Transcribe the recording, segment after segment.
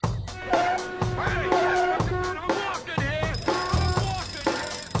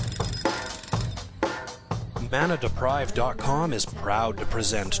ManaDeprived.com is proud to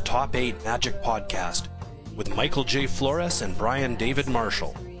present Top 8 Magic Podcast with Michael J. Flores and Brian David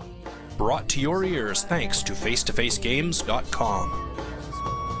Marshall. Brought to your ears thanks to FaceToFaceGames.com.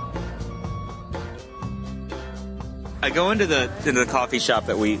 I go into the coffee shop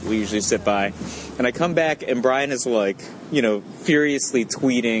that we usually sit by, and I come back, and Brian is furiously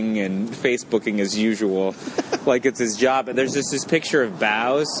tweeting and Facebooking as usual, like it's his job. And there's this picture of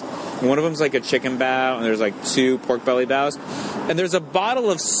bows. One of them's like a chicken bow, and there's like 2 pork belly bows. And there's a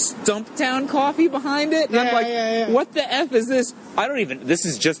bottle of Stumptown coffee behind it. And I'm like, what the F is this? This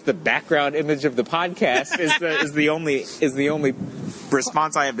is just the background image of the podcast is the only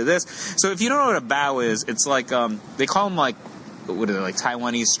response I have to this. So if you don't know what a bao is, it's like, they call them like, what are they, like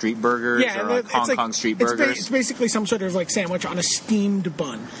Taiwanese street burgers or like Hong Kong street burgers? It's basically some sort of like sandwich on a steamed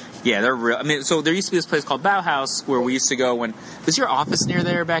bun. Yeah, they're real. I mean, so there used to be this place called Bauhaus where we used to go when... Was your office near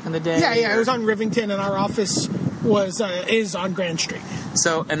there back in the day? Yeah, it was on Rivington, and our office is on Grand Street.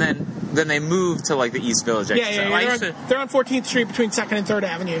 So, and then they moved to like the East Village exit. They're on 14th Street between 2nd and 3rd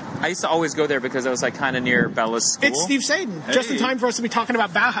Avenue. I used to always go there because I was like kind of near Bella's school. It's Steve Sadin, just in time for us to be talking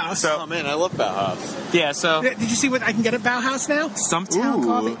about Bauhaus. Oh man, I love Bauhaus. Yeah, so... Did you see what I can get at Bauhaus now? Stumptown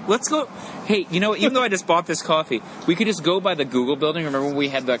coffee? Let's go... Hey, you know what? Even though I just bought this coffee, we could just go by the Google building. Remember when we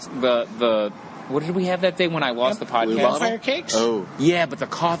had the what did we have that day when I lost the podcast? Vampire cakes? Oh. Yeah, but the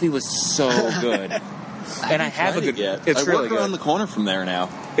coffee was so good. And I have a good... It's really good. I work around the corner from there now.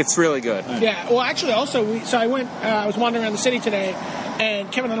 It's really good. Yeah, well, actually, also, I was wandering around the city today, and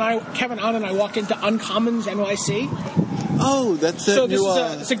Kevin Ahn and I walked into Uncommons NYC. Oh, that's it.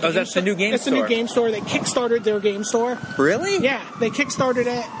 That's the new game store. It's a new game store. They kickstarted their game store. Really? Yeah, they kickstarted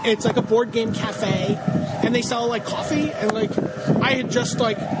it. It's like a board game cafe, and they sell like coffee. And like, I had just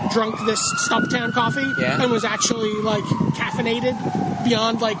like drunk this Stumptown coffee, and was actually like caffeinated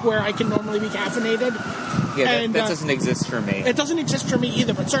beyond like where I can normally be caffeinated. Yeah, that doesn't exist for me. It doesn't exist for me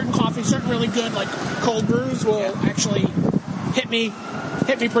either. But certain coffees, certain really good like cold brews will actually hit me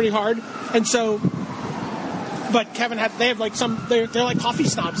pretty hard, and so. But they have like they're like coffee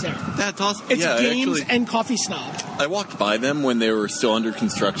snobs there. That's awesome. It's games and coffee snob. I walked by them when they were still under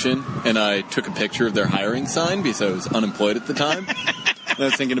construction, and I took a picture of their hiring sign because I was unemployed at the time. And I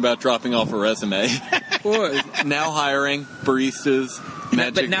was thinking about dropping off a resume. Boy, now hiring baristas,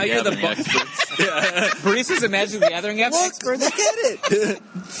 Magic but now you're the experts. Baristas and Magic the Gathering experts. Look at it.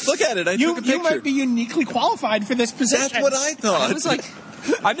 Look at it. I took a picture. You might be uniquely qualified for this position. That's what I thought. I was like...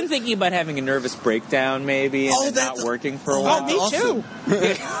 I've been thinking about having a nervous breakdown, maybe, and not working for a while. Oh, me too.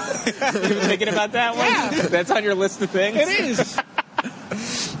 You've been thinking about that one? Yeah. That's on your list of things? It is.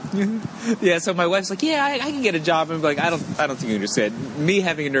 Yeah, so my wife's like, I can get a job. And I'm like, I don't think you understand. Me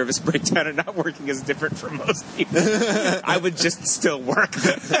having a nervous breakdown and not working is different from most people. I would just still work.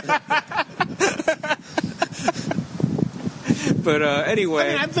 But anyway... I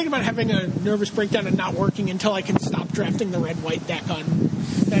mean, I'm thinking about having a nervous breakdown and not working until I can stop drafting the red-white deck on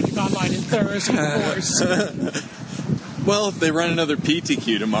Magic Online and Thursday, of course. Well, if they run another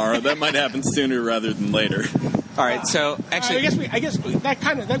PTQ tomorrow, that might happen sooner rather than later. All right, so actually... I guess we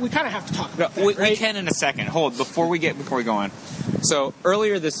kind of have to talk about that, right? We can in a second. Hold, before we go on. So,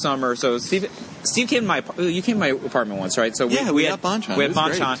 earlier this summer, Steve came to my apartment once, right? So we had Bonchon. We had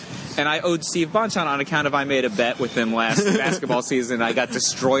Bonchon. And I owed Steve Bonchon on account of I made a bet with him last basketball season. I got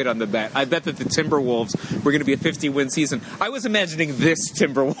destroyed on the bet. I bet that the Timberwolves were going to be a 50-win season. I was imagining this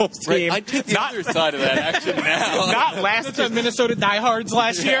Timberwolves team. Right, I take the other side of that action now. Not last the Minnesota diehards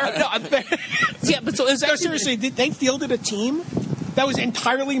last year. Yeah, but so seriously, they fielded a team that was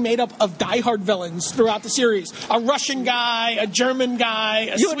entirely made up of diehard villains throughout the series. A Russian guy, a German guy,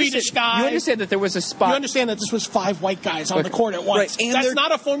 a Swedish guy. You understand that there was a spot... You understand that this was 5 white guys on the court at once. Right, that's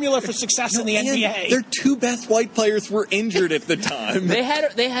not a formula for success in the NBA. Their 2 best white players were injured at the time. They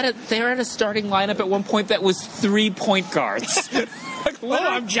were at a starting lineup at one point that was 3 point guards.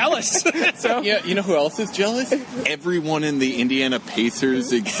 I'm jealous. So, yeah, you know who else is jealous? Everyone in the Indiana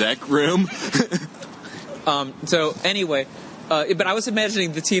Pacers exec room. So anyway... but I was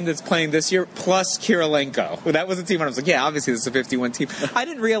imagining the team that's playing this year plus Kirilenko. That was the team, and I was like, yeah, obviously this is a 51 team. I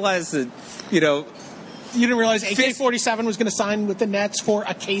didn't realize that, You didn't realize AK-47 was going to sign with the Nets for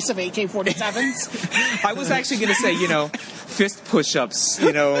a case of AK-47s? I was actually going to say, fist push-ups,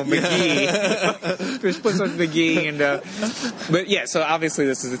 McGee. Fist push-ups, McGee. But yeah, so obviously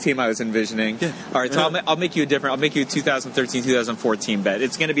this is the team I was envisioning. Yeah. All right, so I'll make you a 2013-2014 bet.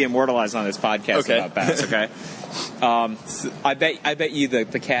 It's going to be immortalized on this podcast about bats, okay? I bet you the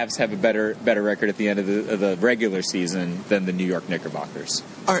Cavs have a better record at the end of the regular season than the New York Knickerbockers.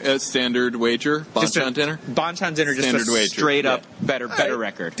 All right, standard wager, Bonchon dinner? Bonchon dinner, just standard a straight up better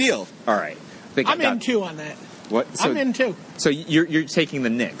record. Deal. All right. think I'm in too on that. What? So, I'm in too. So you're taking the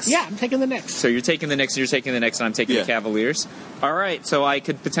Knicks? Yeah, I'm taking the Knicks. So you're taking the Knicks, you're taking the Knicks, and I'm taking the Cavaliers? All right, so I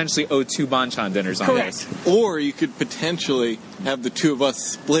could potentially owe 2 Bonchon dinners on this. Or you could potentially have the two of us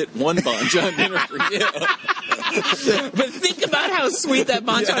split one Bonchon dinner for you. But think about how sweet that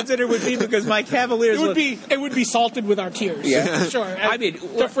Bonchon dinner would be, because my Cavaliers it would be salted with our tears. Yeah, sure. I mean,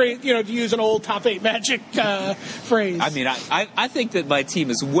 the phrase, to use an old top 8 Magic phrase. I mean, I think that my team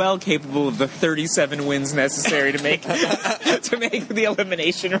is well capable of the 37 wins necessary to make the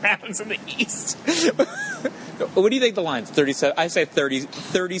elimination rounds in the East. What do you think the line's 37? I say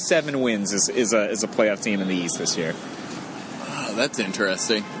 37 wins is a playoff team in the East this year. Oh, that's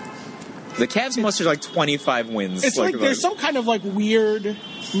interesting. The Cavs must have like 25 wins. It's like there's some kind of like weird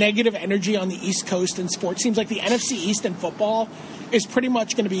negative energy on the East Coast in sports. Seems like the NFC East in football is pretty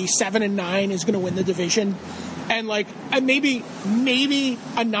much going to be 7-9 is going to win the division, and like maybe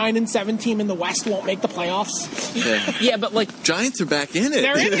a 9-7 team in the West won't make the playoffs. Yeah, but like Giants are back in it.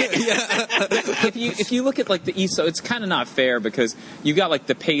 They're in it. If you look at like the East, so it's kind of not fair because you've got like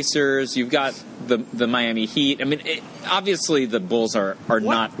the Pacers, you've got the Miami Heat. I mean, obviously the Bulls are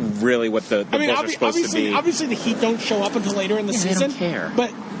not really what the Bulls are supposed to be. Obviously the Heat don't show up until later in the season. They don't care,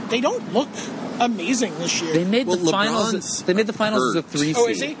 but they don't look amazing this year. They made the finals. They made the finals as a 3 seed. Oh,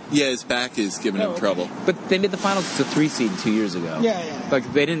 is he? Yeah, his back is giving him trouble. But they made the finals as a 3 seed 2 years ago. Yeah.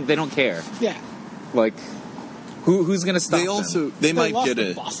 Like they don't care. Yeah. Like who's going to stop them? They might get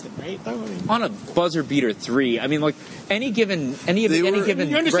it. Boston, right? On a buzzer beater 3. I mean, like any given regular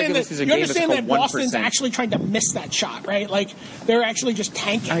season game is called 1%. Boston's actually trying to miss that shot, right? Like they're actually just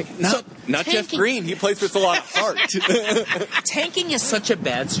tanking. Not Jeff Green. He plays with a lot of heart. Tanking is such a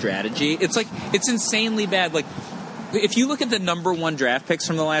bad strategy. It's insanely bad. Like if you look at the number 1 draft picks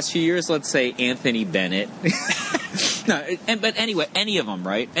from the last few years, let's say Anthony Bennett. But anyway, any of them,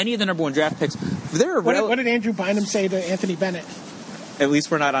 right? Any of the number 1 draft picks. What did Andrew Bynum say to Anthony Bennett? At least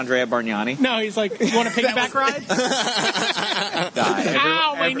we're not Andrea Bargnani. No, he's like, you want a piggyback ride?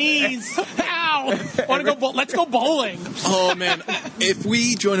 Ow, my knees. Ow. Want to go? Let's go bowling. Oh, man. If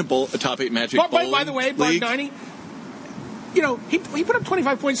we join a top 8 Magic bowling by the way, Bargnani, he put up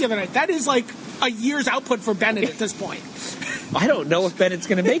 25 points the other night. That is like a year's output for Bennett at this point. I don't know if Bennett's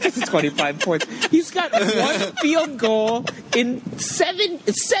going to make it to 25 points. He's got 1 field goal in 7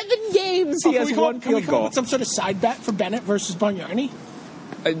 games. He has 1 field goal. Can we come up with some sort of side bet for Bennett versus Bargnani?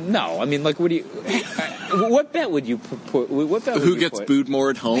 No, I mean, like, what do you? What bet would you put? What bet? Who gets booed more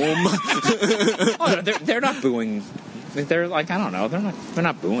at home? Oh, they're not booing. They're like, I don't know. They're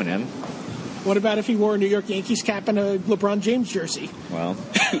not booing him. What about if he wore a New York Yankees cap and a LeBron James jersey? Well,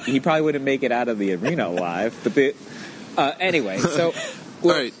 he probably wouldn't make it out of the arena alive. But anyway, so.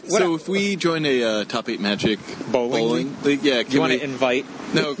 All right, so if we join a top 8 Magic bowling league, can you want to invite?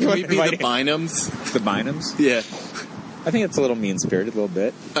 No, can we be the Bynums? The Bynums? Yeah. I think it's a little mean-spirited, a little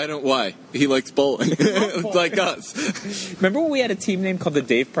bit. I don't. Why? He likes bowling. Like us. Remember when we had a team name called the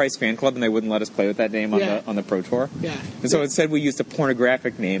Dave Price Fan Club and they wouldn't let us play with that name on the Pro Tour? Yeah. And so instead we used a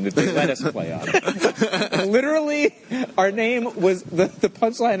pornographic name that they let us play on. Literally, our name was the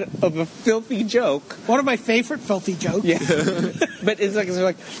punchline of a filthy joke. One of my favorite filthy jokes. Yeah. But it's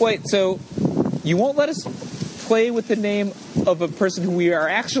like, wait, so you won't let us play with the name of a person who we are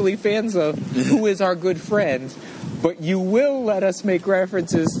actually fans of, who is our good friend, but you will let us make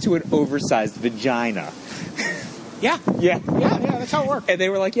references to an oversized vagina. Yeah, that's how it works. And they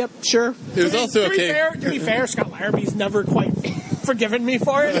were like, yep, sure. It was also okay. To be fair, Scott Larrabee's never quite forgiven me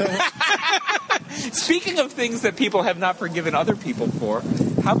for it. Speaking of things that people have not forgiven other people for,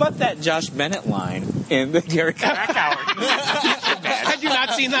 how about that Josh Bennett line in the Gary Krakauer? Had you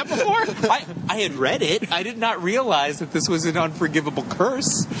not seen that before? I had read it. I did not realize that this was an unforgivable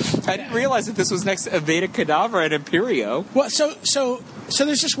curse. I didn't realize that this was next to Avada Kedavra and Imperio. Well, so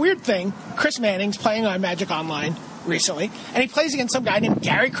there's this weird thing. Chris Manning's playing on Magic Online recently, and he plays against some guy named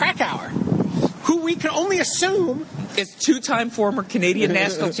Gary Krakauer, who we can only assume is 2-time former Canadian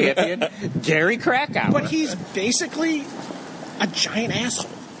national champion Gary Krakauer. But he's basically a giant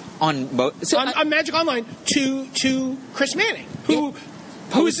asshole. On Magic Online to Chris Manning,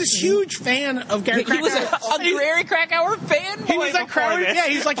 who's this huge fan of Gary Krakauer. He was a Gary Krakauer fan? He was like,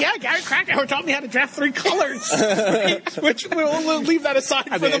 he's like, yeah, Gary Krakauer taught me how to draft 3 colors. Which we'll leave that aside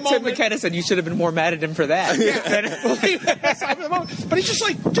for the moment. Tim McKenna said you should have been more mad at him for that. We'll leave that aside for the moment. But he's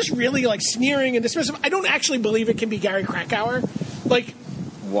just really sneering and dismissive. I don't actually believe it can be Gary Krakauer. Like,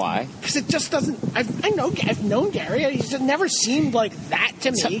 Why? Because it just doesn't. I've known Gary. He's never seemed like that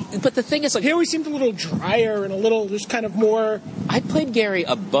to me. But the thing is, like, he always seemed a little drier and a little just kind of more. I played Gary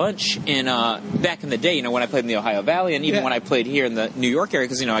a bunch in back in the day. When I played in the Ohio Valley, and even when I played here in the New York area,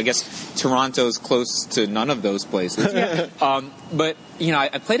 because I guess Toronto's close to none of those places. But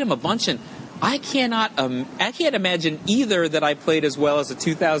I played him a bunch, and I can't imagine either that I played as well as a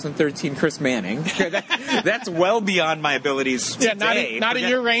 2013 Chris Manning. That's well beyond my abilities today. Not in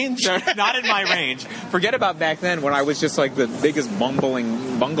your range. Not in my range. Forget about back then when I was just like the biggest bungle.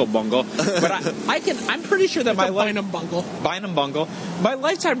 But I'm pretty sure that Bynum bungle. My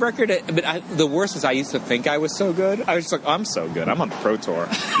lifetime record. But the worst is I used to think I was so good. I was just like, I'm so good. I'm on the Pro Tour.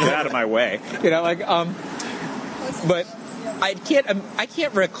 Get out of my way. But. I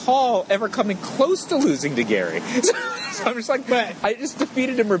can't recall ever coming close to losing to Gary. So I'm just like, I just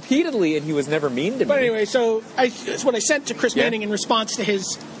defeated him repeatedly, and he was never mean to me. But anyway, so that's what I sent to Chris Manning in response to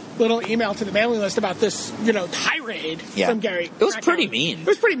his little email to the mailing list about this, tirade from Gary. It was pretty mean. It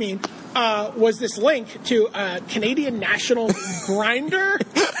was pretty mean. Was this link to Canadian National Grinder?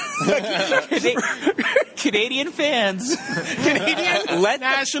 Canadian fans. Canadian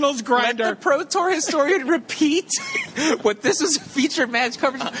Nationals Grinder. Let the Pro Tour historian repeat what this was a featured match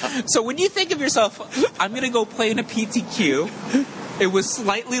coverage. So when you think of yourself, I'm going to go play in a PTQ, it was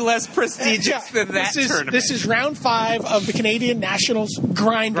slightly less prestigious than that tournament. This is round 5 of the Canadian Nationals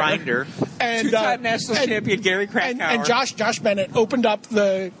Grinder. And two-time national champion Gary Krakauer. And Josh Bennett opened up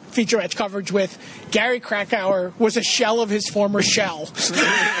the feature match coverage with Gary Krakauer was a shell of his former shell,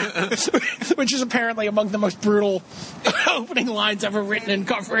 which is apparently among the most brutal opening lines ever written in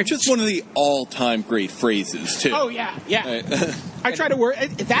coverage. It's one of the all-time great phrases, too. Oh, yeah. I try to work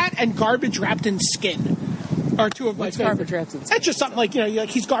that and garbage wrapped in skin are two of my favorites. Garbage wrapped in skin? That's just something like,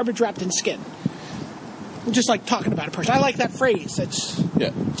 he's garbage wrapped in skin. Just like talking about a person. I like that phrase. It's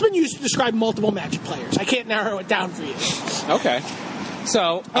been used to describe multiple Magic players. I can't narrow it down for you. Okay.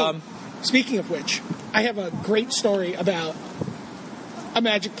 So, speaking of which, I have a great story about a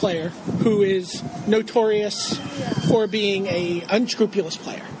Magic player who is notorious for being an unscrupulous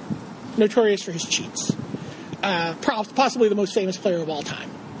player. Notorious for his cheats. Possibly the most famous player of all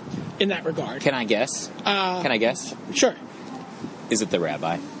time in that regard. Can I guess? Sure. Is it the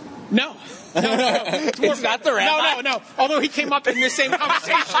Rabbi? No. It's not the Rabbi? No. Although he came up in this same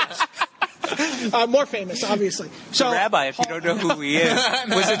conversation. More famous, obviously. So, the Rabbi, if you don't know who he is,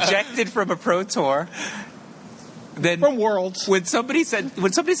 was ejected from a Pro Tour. Then from Worlds. When somebody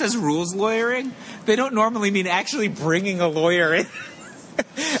says rules lawyering, they don't normally mean actually bringing a lawyer in.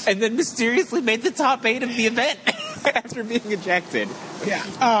 And then mysteriously made the top 8 of the event after being ejected. Yeah.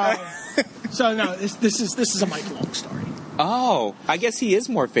 So no, this is a Mike Long story. Oh, I guess he is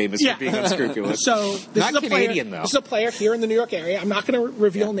more famous for being unscrupulous. So this Not is a Canadian, player, though. This is a player here in the New York area. I'm not going to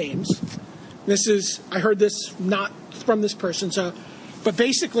reveal names. I heard this not from this person. So, but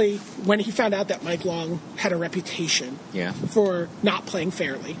basically, when he found out that Mike Long had a reputation for not playing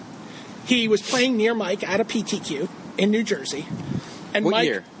fairly, he was playing near Mike at a PTQ in New Jersey. And what Mike,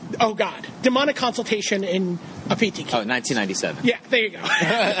 year? Oh God, demonic consultation in a PTQ. Oh, 1997. Yeah, there you go.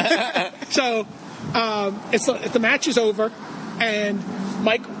 So. The match is over, and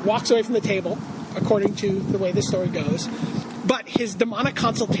Mike walks away from the table, according to the way this story goes. But his demonic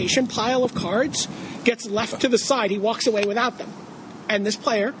consultation pile of cards gets left to the side. He walks away without them. And this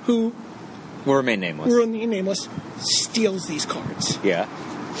player, who will remain nameless, steals these cards. Yeah.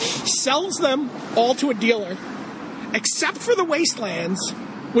 Sells them all to a dealer, except for the Wastelands,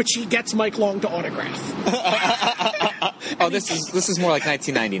 which he gets Mike Long to autograph. This is more like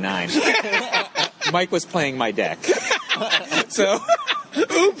 1999. Mike was playing my deck. So,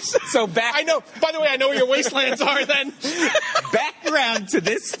 oops. So back. I know. By the way, I know where your Wastelands are. Then background to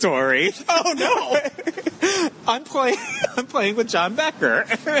this story. Oh no! I'm playing with John Becker,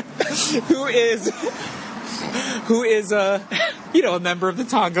 who is a member of the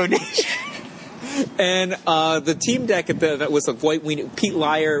Tongo Nation. And the team deck that was a white weenie, Pete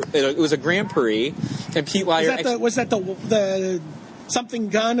Lyer. It was a Grand Prix, and Pete Lyer. Was that the something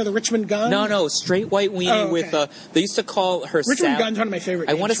gun or the Richmond gun? No, straight white weenie with they used to call her Richmond Sally. Gun's one of my favorite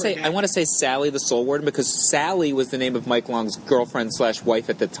names. I want to say Sally the Soul Warden, because Sally was the name of Mike Long's girlfriend / wife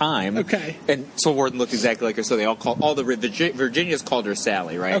at the time. Okay. And Soul Warden looked exactly like her, so they all the Virginias called her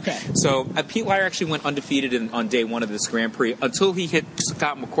Sally, right? Okay. So Pete Lyer actually went undefeated on day 1 of this Grand Prix until he hit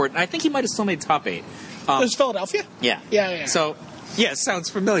Scott McCourt, and I think he might have still made top 8. It was Philadelphia? Yeah. So. Yeah, sounds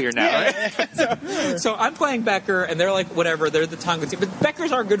familiar now, right? So I'm playing Becker, and they're like, whatever, they're the Tongo team. But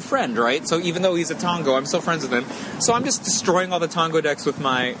Becker's our good friend, right? So even though he's a Tongo, I'm still friends with him. So I'm just destroying all the Tongo decks with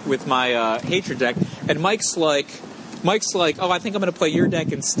my Hatred deck. And Mike's like, Mike's like, oh, I think I'm going to play your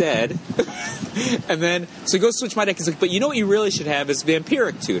deck instead. And then, so he goes to switch my deck. He's like, but you know what you really should have is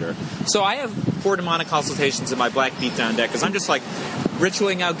Vampiric Tutor. So I have 4 Demonic Consultations in my Black Beatdown deck because I'm just like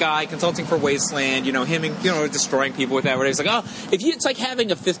ritualing out guy, consulting for Wasteland, him, destroying people with that. Where he's like, oh, it's like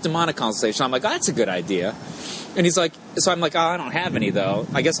having a 5th Demonic Consultation. I'm like, oh, that's a good idea. And he's like, so I'm like, oh, I don't have any though.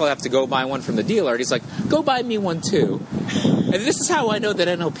 I guess I'll have to go buy one from the dealer. And he's like, go buy me one too. And this is how I know that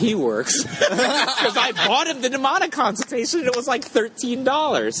NLP works. Because I bought him the Demonic Consultation and it was like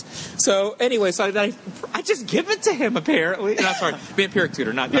 $13. So anyway, so I just give it to him apparently. No, sorry, Vampiric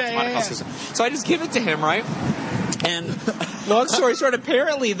Tutor, not Demonic Consultation. So I just give it to him, right? And long story short,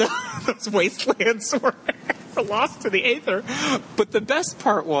 apparently those Wastelands were lost to the Aether. But the best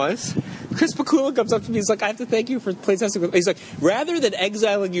part was, Chris Pakula comes up to me, he's like, I have to thank you for playtesting with... He's like, rather than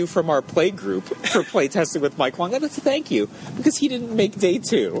exiling you from our play group for playtesting with Mike Wong, I'd like to thank you, because he didn't make day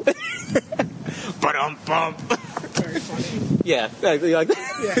 2. Ba-dum-bum. Very funny. Yeah,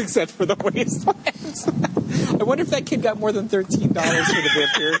 except for the Wastelands. I wonder if that kid got more than $13 for the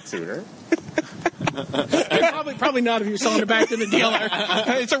Vampiric Tutor. Probably not if you're selling it back to the dealer.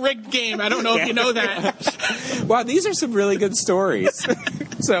 It's a rigged game. I don't know if you know that. Wow, these are some really good stories.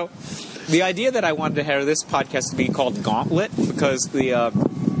 So, the idea that I wanted to have this podcast to be called Gauntlet because the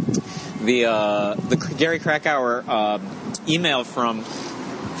Gary Krakauer email from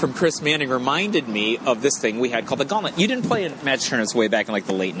Chris Manning reminded me of this thing we had called the Gauntlet. You didn't play in Magic tournaments way back in like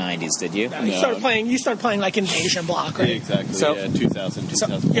the late 90s, did you? No. You started playing like Invasion Block, right? Yeah, exactly. So, 2000,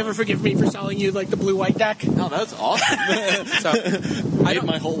 2001. You ever forgive me for selling you like the blue-white deck? No, that's awesome. I did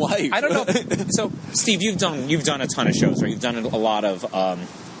my whole life. I don't know. So, Steve, you've done a ton of shows, right? You've done a lot of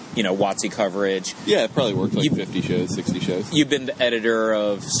WotC coverage. Yeah, it probably worked 50 shows, 60 shows. You've been the editor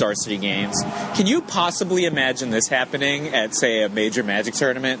of Star City Games. Can you possibly imagine this happening at, say, a major Magic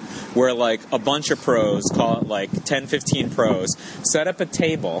tournament where, like, a bunch of pros, call it, like, 10, 15 pros, set up a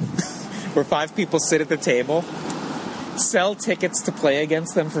table where 5 people sit at the table, sell tickets to play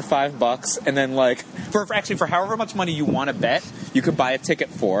against them for $5, and then, like, for however much money you want to bet, you could buy a ticket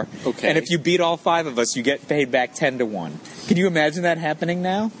for. Okay. And if you beat all 5 of us, you get paid back 10 to 1. Can you imagine that happening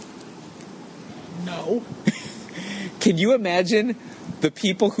now? No. Can you imagine the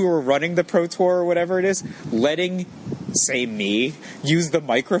people who are running the Pro Tour or whatever it is letting, say me, use the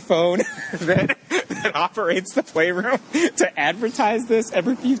microphone that operates the Playroom to advertise this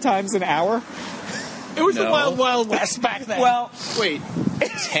every few times an hour? It was the Wild Wild West back then. Well, wait,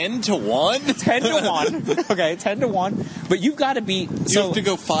 10 to 1? 10 to 1. Okay, 10 to 1. But you've got to be... You have to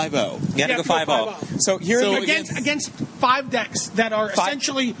go 5-0. You have to go 5-0. So here against 5 decks that are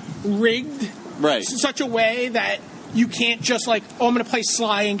essentially rigged in such a way that you can't just like, I'm going to play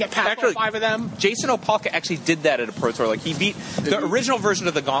Sly and get past all 5 of them. Jason Opalka actually did that at a Pro Tour. Like he beat the original version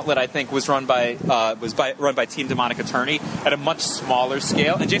of the Gauntlet. I think was run by Team Demonic Attorney at a much smaller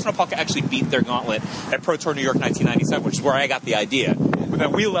scale. And Jason Opalka actually beat their Gauntlet at Pro Tour New York 1997, which is where I got the idea. But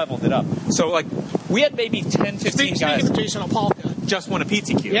then we leveled it up. So like we had maybe 10, 15 guys. Speaking of Jason Opalka, just won a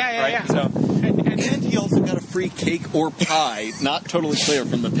PTQ. Yeah. So. And he also got a free cake or pie, not totally clear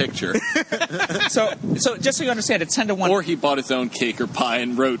from the picture. So just so you understand, it's 10 to 1. Or he bought his own cake or pie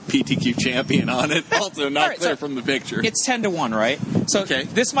and wrote PTQ champion on it, also not clear from the picture. It's 10 to 1, right? So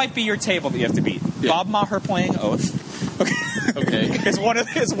this might be your table that you have to beat. Yeah. Bob Maher playing Oath. Okay. It's one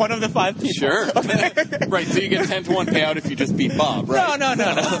of the 5 people. Sure. Okay. Right, so you get 10 to 1 payout if you just beat Bob, right? No.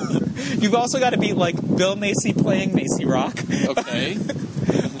 You've also got to beat, like, Bill Macy playing Macy Rock. Okay.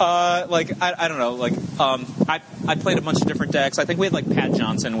 I don't know. Like, I played a bunch of different decks. I think we had, like, Pat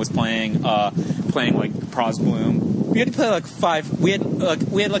Johnson was playing like, Pros Bloom. We had to play, like, 5. We had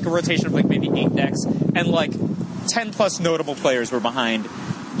a rotation of, like, maybe 8 decks. And, like, 10 plus notable players were behind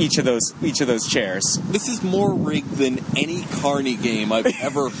each of those chairs. This is more rigged than any Carney game I've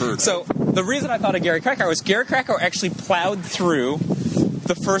ever heard of. So the reason I thought of Gary Krakauer was Gary Krakauer actually plowed through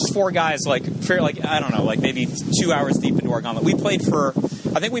the first 4 guys like maybe 2 hours deep into our Gauntlet.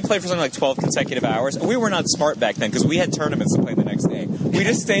 I think we played for something like 12 consecutive hours, and we were not smart back then because we had tournaments to play the next day. We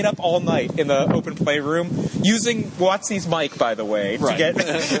just stayed up all night in the open playroom using WotC's mic, by the way,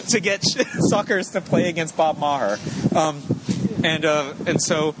 to get suckers to play against Bob Maher.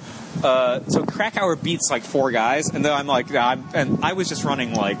 So Krakauer beats like 4 guys, and then I'm like, I was just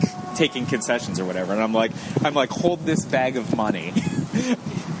running like taking concessions or whatever, and I'm like, hold this bag of money,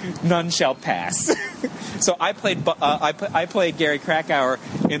 none shall pass. So I played Gary Krakauer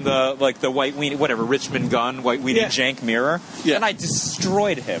in the white weenie, whatever, Richmond Gun, white weenie jank mirror, and I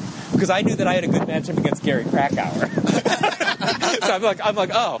destroyed him because I knew that I had a good matchup against Gary Krakauer. So I'm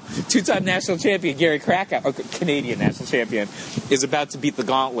like, oh, 2-time national champion Gary Krakauer, Canadian national champion, is about to beat the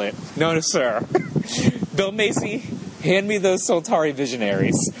Gauntlet. No, sir. Bill Macy hand me those Soltari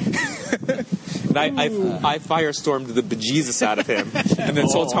Visionaries. And I firestormed the bejesus out of him, and then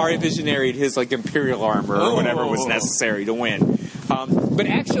Soltari Visionaried his like Imperial armor or whatever was necessary to win. But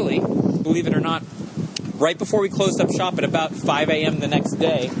actually, believe it or not, right before we closed up shop at about 5 a.m. the next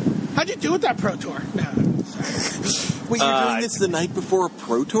day. How'd you do with that Pro Tour? No. Wait, you're doing this the night before a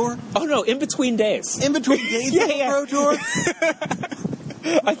Pro Tour? Oh no, in between days. In between days of a Pro Tour?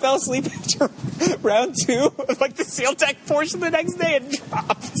 I fell asleep after round 2 of like the seal deck portion the next day and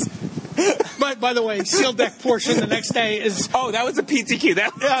dropped. But by the way, seal deck portion the next day is... Oh, that was a PTQ.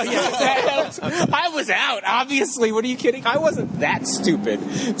 I was out, obviously. What are you kidding? I wasn't that stupid.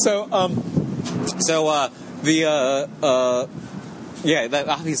 That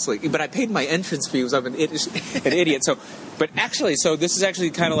obviously. But I paid my entrance fee. I'm an idiot. So this is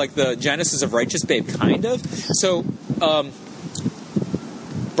actually kind of like the genesis of Righteous Babe, kind of. So,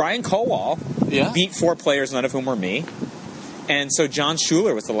 Brian Kowal beat 4 players, none of whom were me. And so John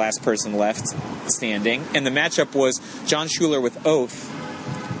Schuler was the last person left standing. And the matchup was John Schuler with Oath,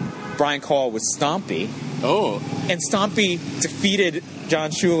 Brian Kowal with Stompy. Oh. And Stompy defeated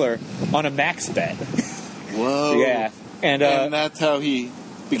John Schuler on a max bet. Whoa. Yeah. And that's how he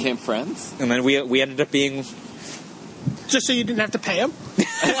became friends? And then we ended up being... Just so you didn't have to pay him?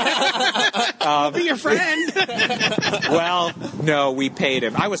 Be your friend. Well, no, we paid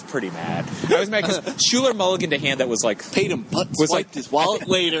him. I was pretty mad. I was mad because Schuler mulliganed a hand that was like... Paid him, but swiped his wallet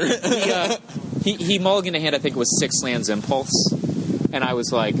later. He mulliganed a hand, I think it was 6 lands Impulse. And I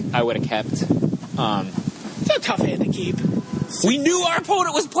was like, I would have kept. It's a tough hand to keep. We knew our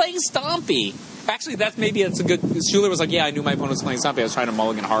opponent was playing Stompy. Actually, it's a good... Schuler was like, yeah, I knew my opponent was playing Stompy. I was trying to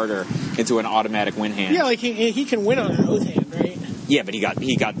mulligan harder into an automatic win hand. Yeah, like he can win on an Oath hand, right? Yeah, but he got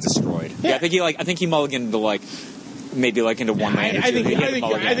destroyed. Yeah, I think he mulliganed to maybe into one land or two. I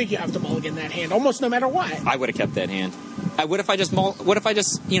think you have to mulligan that hand almost no matter what. I would have kept that hand. What if I just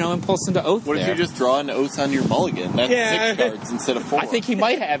impulse into Oath? What if you just draw an Oath on your mulligan? That's 6 cards instead of 4. I think he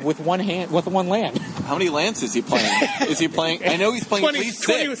might have with one land. How many lands is he playing? Is he playing? I know he's playing 20, at least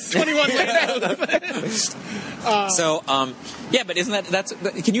 6. 21 lands. But isn't that's?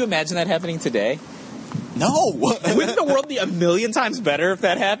 Can you imagine that happening today? No. Wouldn't the world be a million times better if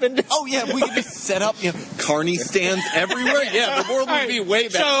that happened? Oh, yeah. We could just set up carny stands everyher. Yeah, the world would be way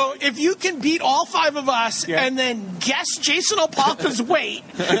better. So if you can beat all 5 of us and then guess Jason Opalka's weight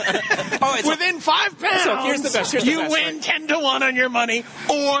within 5 pounds, so here's the best. You win 10-1 on your money,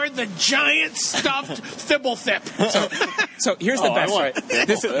 or the giant stuffed Thibblethip. So here's the best, right?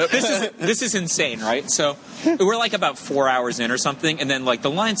 This is insane, right? So we're like about 4 hours in or something, and then the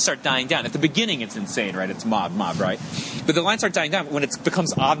lines start dying down. At the beginning, it's insane, right? It's mob, right? But the lines start dying down when it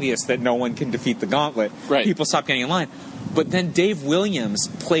becomes obvious that no one can defeat the gauntlet. Right. People stop getting in line. But then Dave Williams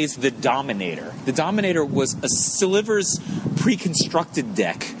plays the Dominator. The Dominator was a Slivers pre-constructed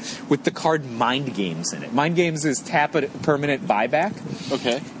deck with the card Mind Games in it. Mind Games is tap a permanent buyback.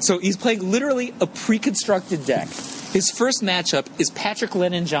 Okay. So he's playing literally a pre-constructed deck. His first matchup is Patrick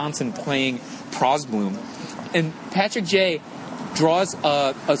Lennon Johnson playing Prosbloom. And Patrick J draws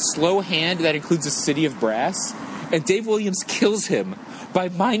a slow hand that includes a City of Brass. And Dave Williams kills him by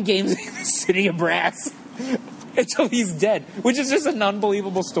Mind Games the City of Brass until he's dead, which is just an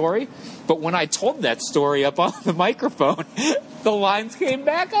unbelievable story. But when I told that story up on the microphone, the lines came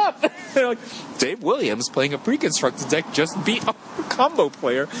back up. They're like, Dave Williams playing a pre-constructed deck just beat a combo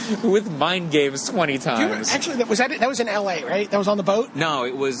player with Mind Games 20 times. Actually, that was in L.A., right? That was on the boat? No,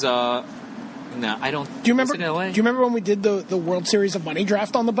 it was... No, I don't... Do you remember? Was it in LA? Do you remember when we did the World Series of Money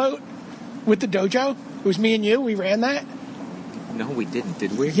draft on the boat with the dojo? It was me and you. We ran that. No, we didn't.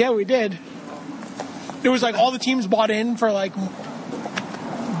 Did we? Yeah, we did. It was all the teams bought in for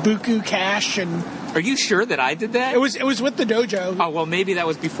buku cash and. Are you sure that I did that? It was with the dojo. Oh well, maybe that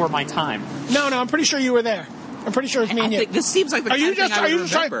was before my time. No, I'm pretty sure you were there. I'm pretty sure it's me and you. This seems like the kind of thing I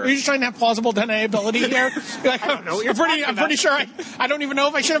would remember. Are you just trying to have plausible deniability here? I don't know what you're talking about. I'm pretty sure I don't even know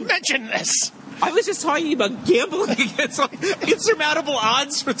if I should have mentioned this. I was just talking about gambling against insurmountable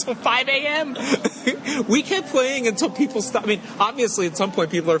odds until 5 a.m. We kept playing until people stopped. I mean, obviously, at some point,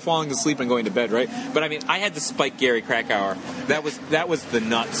 people are falling asleep and going to bed, right? But I mean, I had to spike Gary Krakauer. That was the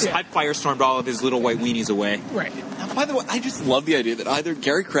nuts. Yeah. I firestormed all of his little white weenies away. Right. Now, by the way, I just love the idea that either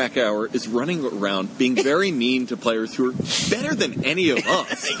Gary Krakauer is running around being very mean to players who are better than any of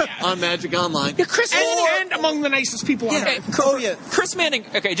us on Magic Online. Yeah, Chris and among the nicest people on earth. Chris Manning.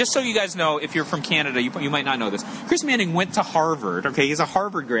 Okay, just so you guys know, if you're from Canada, you might not know this. Chris Manning went to Harvard. Okay, he's a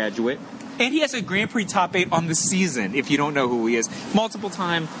Harvard graduate, and he has a Grand Prix top 8 on the season. If you don't know who he is,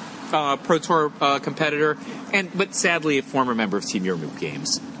 multiple-time Pro Tour competitor, but sadly a former member of Team Your Move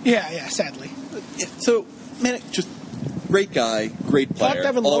Games. Yeah, sadly. So, Manning, just Great guy, great player. Taught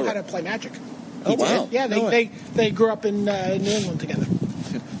Devin Lowe how to play Magic. Oh, wow. Yeah, they grew up in New England together.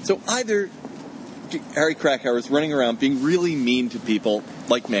 So either Gary Krakauer is running around being really mean to people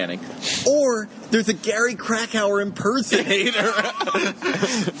like Manning, or there's a Gary Krakauer impersonator.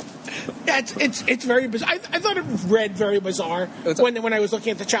 Yeah, it's very bizarre. I thought it read very bizarre when I was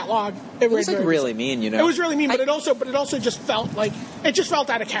looking at the chat log. It was like really mean, It was really mean, but it also just felt like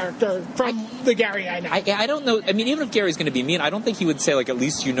out of character from the Gary I know. I don't know. I mean, even if Gary's going to be mean, I don't think he would say like at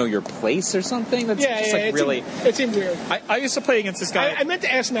least you know your place or something. That's it seemed weird. I used to play against this guy. I meant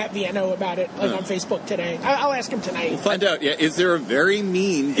to ask Matt Viano about it on Facebook today. I'll ask him tonight. We'll find out. Yeah, is there a very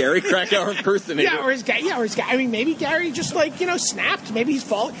mean Gary Krakauer impersonator? or his guy. I mean, maybe Gary just snapped. Maybe he's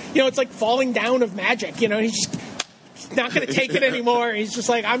falling. It's like falling down of magic. He's just not going to take it anymore. He's just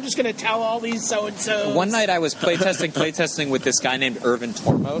like, I'm just going to tell all these so-and-sos. One night I was playtesting with this guy named Irvin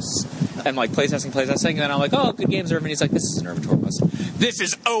Tormos, and playtesting, and then I'm like, oh, good games, Irvin. He's like, this isn't Irvin Tormos. This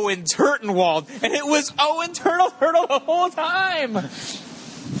is Owen Turtenwald, and it was Owen Turtle the whole time.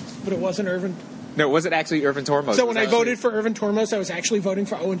 But it wasn't Irvin. No, it wasn't actually Irvin Tormos. So when I voted for Irvin Tormos, I was actually voting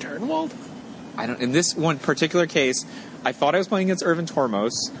for Owen Turtenwald? In this one particular case, I thought I was playing against Irvin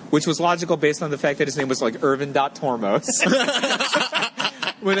Tormos, which was logical based on the fact that his name was like Irvin.Tormos.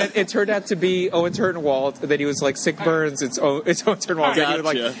 When it turned out to be Owen Turtenwald, that he was like sick burns. It's Owen Turtenwald.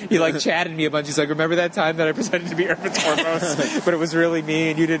 Gotcha. He chatted me a bunch. He's like, remember that time that I pretended to be Irvin Tormos, but it was really me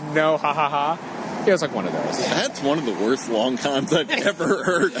and you didn't know, ha ha ha. It was like one of those. That's one of the worst long cons I've ever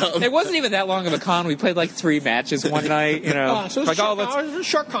heard of. It wasn't even that long of a con. We played like 3 matches one night. So it was a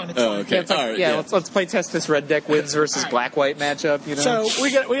short con. Okay. Let's play test this red deck wins versus black-white matchup. So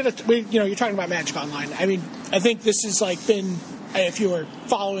you're talking about Magic Online. I mean, I think this has been. If you were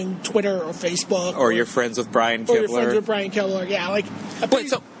following Twitter or Facebook, or you're friends with Brian Kibler, yeah, Wait,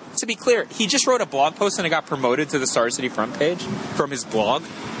 so to be clear, he just wrote a blog post and it got promoted to the Star City front page from his blog.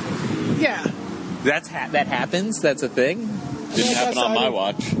 Yeah. That happens. That's a thing. Didn't happen on my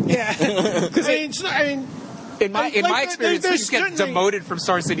watch. Yeah, because in my experience, he just gets demoted from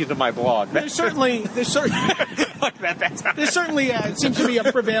Star City to my blog. There's certainly there certainly seems to be a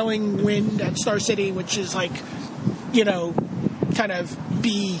prevailing wind at Star City, which is kind of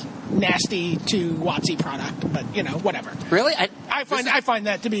be nasty to WotC product, but whatever. Really, I find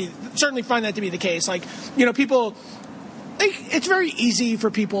that to be the case. People, it's very easy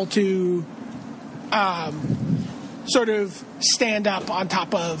for people to sort of stand up on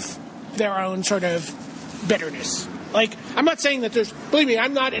top of their own sort of bitterness. I'm not saying that believe me,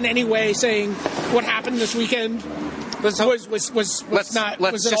 I'm not in any way saying what happened this weekend was all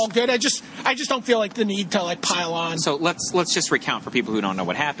good. I just don't feel like the need to pile on. So let's just recount for people who don't know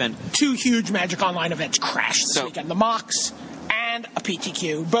what happened. 2 huge Magic Online events crashed this weekend: the MOX and a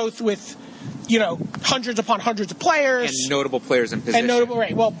PTQ, both with hundreds upon hundreds of players. And notable players in position.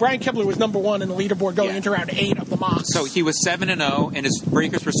 Right. Well, Brian Kibler was number 1 in the leaderboard going into round 8 of the MOX. So he was 7-0, and his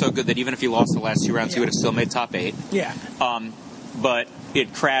breakers were so good that even if he lost the last 2 rounds, he would have still made top 8. Yeah. But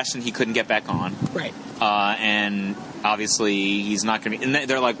it crashed, and he couldn't get back on. Right. And obviously, he's not going to be... And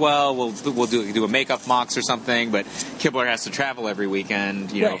they're like, well, we'll do a makeup MOX or something, but Kibler has to travel every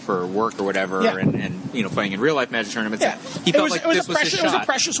weekend, for work or whatever, and playing in real-life Magic tournaments. Yeah. He felt like this was his shot. It was a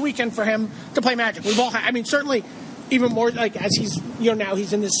precious weekend for him to play Magic. We've all certainly... Even more as he's now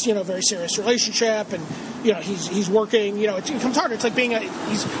he's in this very serious relationship, and he's working. It becomes harder. It's like being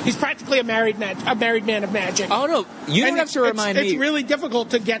he's practically a married man of Magic. Oh no, you don't have to remind me. It's really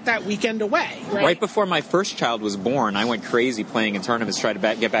difficult to get that weekend away. Right before my first child was born, I went crazy playing in tournaments, tried to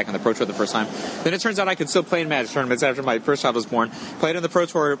get back on the Pro Tour the first time. Then it turns out I could still play in Magic tournaments after my first child was born. Played in the Pro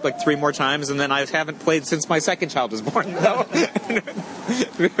Tour 3 more times, and then I haven't played since my second child was born.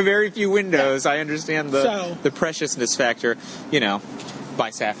 Very few windows. I understand the preciousness factor,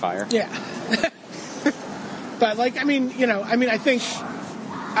 by Sapphire. Yeah. But I think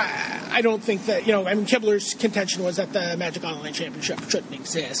I don't think that Kibler's contention was that the Magic Online Championship shouldn't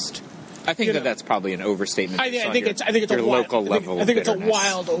exist. I think that's probably an overstatement. I think it's a local level. I think it's a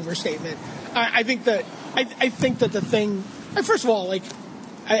wild overstatement. I think that the thing. First of all,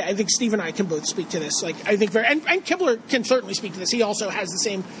 I think Steve and I can both speak to this. I think and Kibler can certainly speak to this. He also has the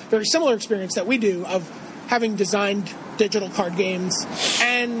same very similar experience that we do of having designed digital card games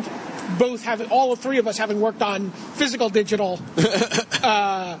and all 3 of us having worked on physical digital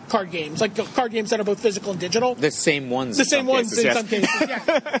card games, card games that are both physical and digital. The same ones. In some cases.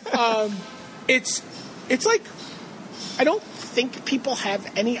 Yeah. It's like I don't think people have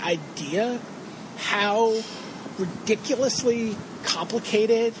any idea how ridiculously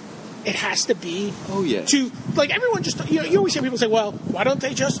complicated it has to be. Oh, yeah. To, like, everyone just, you always hear people say, well, why don't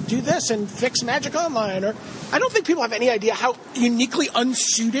they just do this and fix Magic Online? Or I don't think people have any idea how uniquely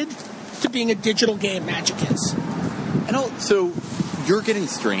unsuited to being a digital game Magic is. And also, you're getting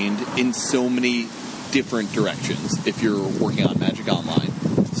strained in so many different directions if you're working on Magic Online.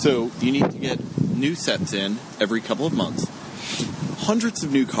 So you need to get new sets in every couple of months, hundreds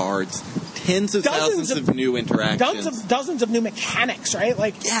of new cards, tens of thousands of new interactions, dozens of new mechanics, right?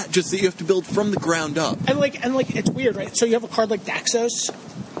 Like, yeah, just that you have to build from the ground up. And it's weird, right? So you have a card like Daxos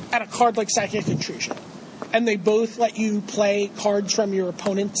and a card like Psychic Intrusion, and they both let you play cards from your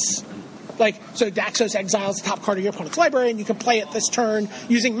opponent's. Like, so Daxos exiles the top card of your opponent's library, and you can play it this turn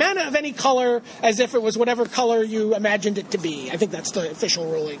using mana of any color as if it was whatever color you imagined it to be. I think that's the official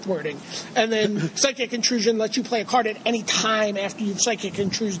wording. And then Psychic Intrusion lets you play a card at any time after you've Psychic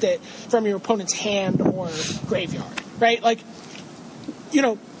Intruded it from your opponent's hand or graveyard, right? Like,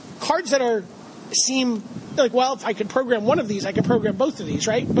 cards that seem like, well, if I could program one of these, I could program both of these,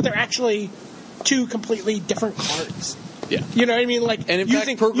 right? But they're actually two completely different cards. Yeah. You know what I mean? Like, and in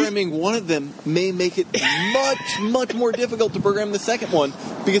fact, programming one of them may make it much, much more difficult to program the second one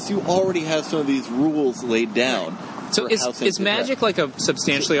because you already have some of these rules laid down. So is Magic like a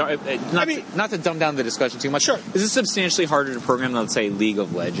substantially not to dumb down the discussion too much? Sure. Is it substantially harder to program than, let's say, League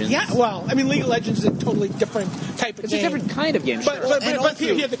of Legends? Yeah. Well, I mean, League of Legends is a totally different type of game. It's a different kind of game. But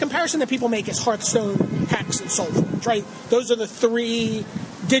the comparison that people make is Hearthstone, Hex, and SoulForge, right? Those are the three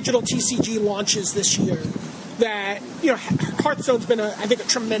digital TCG launches this year. That, Hearthstone's been, I think, a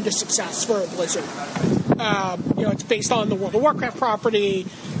tremendous success for Blizzard. It's based on the World of Warcraft property.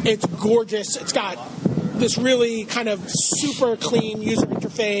 It's gorgeous. It's got this really kind of super clean user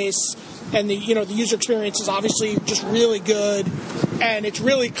interface, and the user experience is obviously just really good, and it's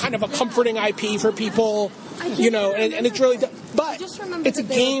really kind of a comforting IP for people, and it's really, but it's a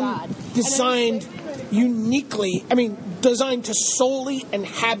game designed uniquely. I mean, designed to solely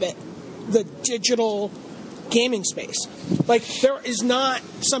inhabit the digital gaming space. Like, there is not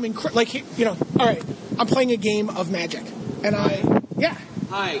some all right, I'm playing a game of Magic, and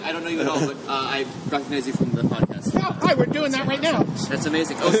Hi, I don't know you at all, but I recognize you from the podcast. Oh, hi, we're doing that right now. That's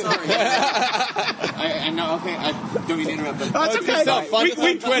amazing. Oh, sorry. I know, okay, I don't mean to interrupt, but... Oh, it's okay. Find us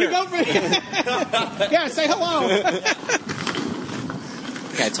on Twitter. Yeah, say hello.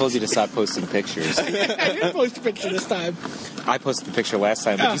 Okay, I told you to stop posting pictures. I didn't post a picture this time. I posted the picture last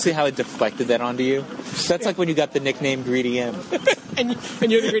time, but you see how it deflected that onto you? That's like when you got the nickname Greedy M. and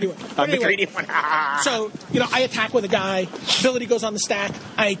you're the greedy one. I'm the greedy one. So, I attack with a guy, ability goes on the stack,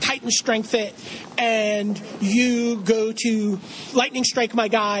 I Titan Strength it, and you go to Lightning Strike my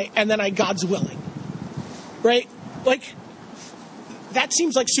guy, and then I God's Willing. Right? Like, that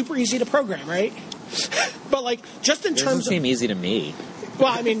seems like super easy to program, right? But, like, just in terms of... It doesn't seem easy to me.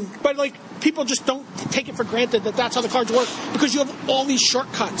 Well, I mean, but, like, people just don't take it for granted that that's how the cards work, because you have all these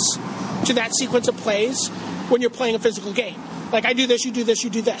shortcuts to that sequence of plays when you're playing a physical game. Like, I do this, you do this, you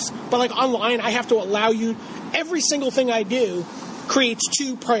do this. But, like, online, I have to allow you... Every single thing I do creates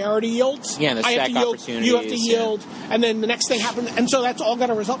 2 priority yields. Yeah, and the stack opportunities. You have to yield, and then the next thing happens. And so that's all got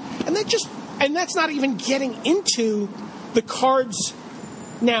to result. And that's not even getting into the cards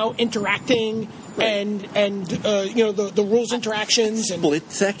now interacting... Right. And the rules interactions and split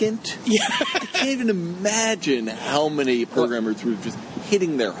second. Yeah, I can't even imagine how many programmers were just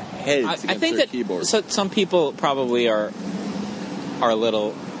hitting their heads against their keyboards. So some people probably are a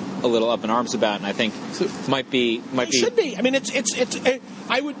little up in arms about, and I think might be should be. I mean,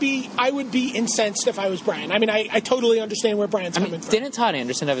 I would be incensed if I was Brian. I mean, I totally understand where Brian's coming from. Didn't Todd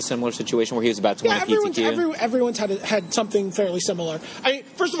Anderson have a similar situation where he was about to win a PTQ? Everyone's had something fairly similar.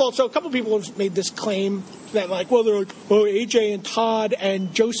 First of all, so a couple people have made this claim that, like, well, they're like, oh, AJ and Todd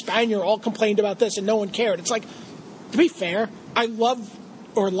and Joe Spanier all complained about this and no one cared. It's like, to be fair, I love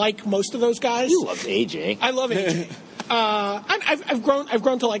or like most of those guys. You love AJ. I love AJ. I've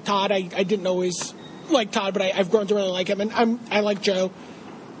grown to like Todd. I didn't always like Todd, but I've grown to really like him, and I like Joe.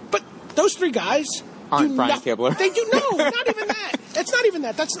 But those 3 guys aren't Brian Kibler. They do not even that. It's not even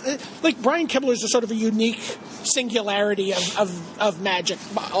that. That's like Brian Kibler is a sort of a unique singularity of Magic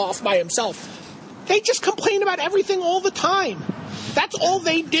off by himself. They just complain about everything all the time. That's all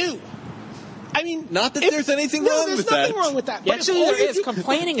they do. I mean, not that there's anything wrong with that. There's nothing wrong with that. But actually, there is.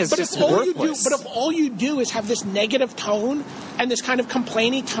 Complaining is just worthless. But if all you do is have this negative tone and this kind of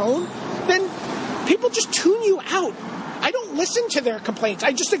complaining tone, then people just tune you out. I don't listen to their complaints.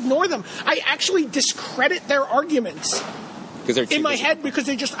 I just ignore them. I actually discredit their arguments in my head because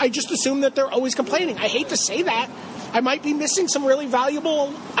I just assume that they're always complaining. I hate to say that, I might be missing some really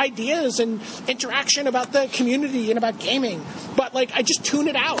valuable ideas and interaction about the community and about gaming. But, like, I just tune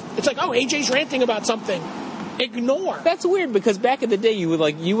it out. It's like, oh, AJ's ranting about something. Ignore. That's weird because back in the day, you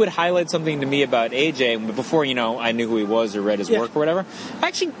would highlight something to me about AJ before I knew who he was or read his work or whatever.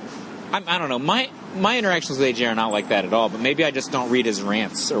 Actually, I don't know. My interactions with AJ are not like that at all. But maybe I just don't read his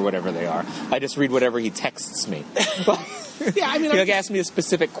rants or whatever they are. I just read whatever he texts me. Yeah, I mean, ask me a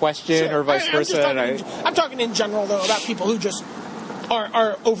specific question or vice versa. I'm talking in general though about people who just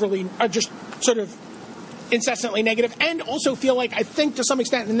are just sort of incessantly negative, and also feel like, I think to some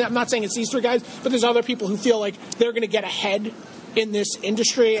extent, and I'm not saying it's these three guys, but there's other people who feel like they're going to get ahead in this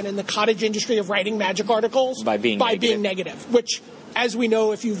industry and in the cottage industry of writing Magic articles by being negative, which, as we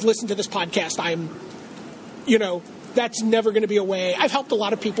know, if you've listened to this podcast, that's never going to be a way. I've helped a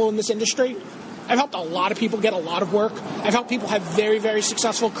lot of people in this industry. I've helped a lot of people get a lot of work. I've helped people have very, very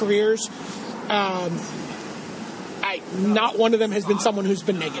successful careers. Not one of them has been someone who's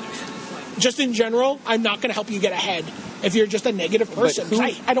been negative. Just in general, I'm not going to help you get ahead if you're just a negative person.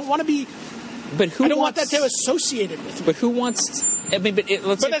 I don't want to be. But who? I don't want that to associated with me. But who wants? I mean, but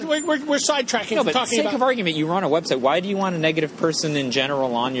we're sidetracking. No, but for sake of argument, you run a website. Why do you want a negative person in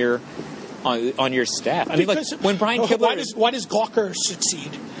general on your staff? I mean, like when Brian Kibler. Why does Gawker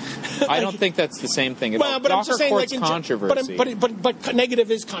succeed? I don't think that's the same thing. But I'm just saying, like, controversy. But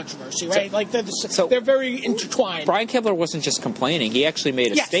negative is controversy, right? They're very intertwined. Brian Kibler wasn't just complaining; he actually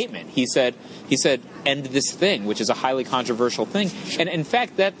made a statement. He said, "End this thing," which is a highly controversial thing. And in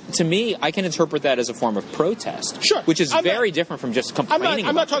fact, that to me, I can interpret that as a form of protest. Sure, which is very different from just complaining.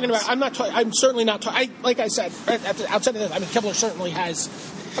 I'm certainly not. Like I said at the outset of this, I mean, Kibler certainly has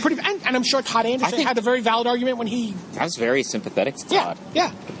a pretty, and I'm sure Todd Anderson had a very valid argument when he. I was very sympathetic to Todd.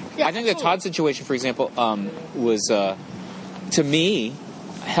 Yeah, I think the Todd situation, for example, was, to me,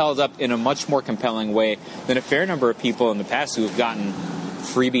 held up in a much more compelling way than a fair number of people in the past who have gotten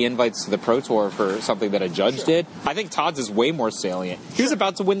freebie invites to the Pro Tour for something that a judge did. I think Todd's is way more salient. He was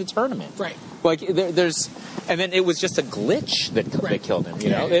about to win the tournament. Right. Like, there's... And then it was just a glitch that killed him, you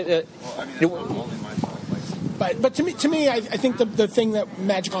know? But to me, I think the thing that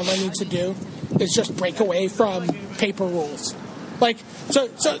Magic Online needs to do is just break away from paper rules. Like, so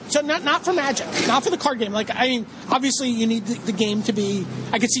not for Magic, not for the card game. Like, I mean, obviously you need the game to be.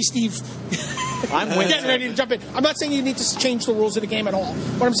 I could see Steve getting ready to jump in. I'm not saying you need to change the rules of the game at all.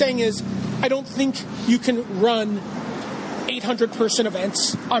 What I'm saying is, I don't think you can run 800-person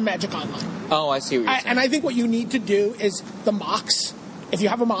events on Magic Online. Oh, I see what you're saying. And I think what you need to do is the mocks. If you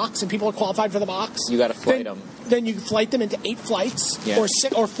have a mocks and people are qualified for the mocks, you got to flight them. Then you flight them into 8 flights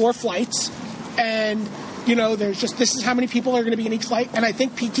or 4 flights, and. This is how many people are going to be in each flight, and I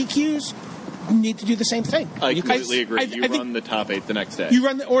think PTQs need to do the same thing. I completely agree. You run the top 8 the next day. You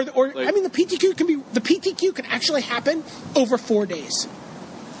run the PTQ can actually happen over 4 days.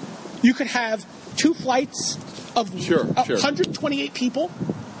 You could have 2 flights of 128 people,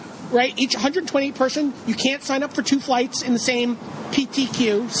 right? Each 128 person. You can't sign up for 2 flights in the same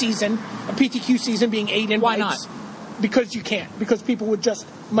PTQ season. A PTQ season being 8 invites. Why not? Because you can't. Because people would just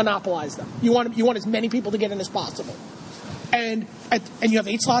monopolize them. You want as many people to get in as possible. And you have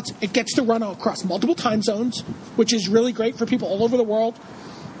 8 slots. It gets to run across multiple time zones, which is really great for people all over the world.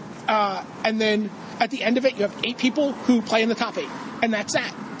 And then at the end of it, you have 8 people who play in the top 8. And that's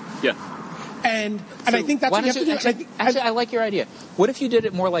that. Yeah. And I think that's what you have to do. Actually, I like your idea. What if you did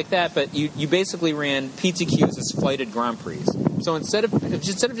it more like that, but you basically ran PTQs as flighted Grand Prix? So instead of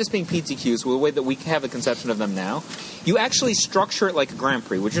just being PTQs, the way that we have a conception of them now, you actually structure it like a Grand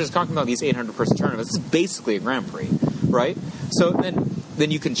Prix, which is talking about these 800-person tournaments. This is basically a Grand Prix, right? So then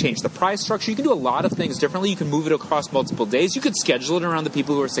you can change the prize structure. You can do a lot of things differently. You can move it across multiple days. You could schedule it around the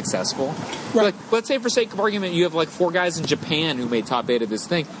people who are successful. Right. Like, let's say, for sake of argument, you have like 4 guys in Japan who made top 8 of this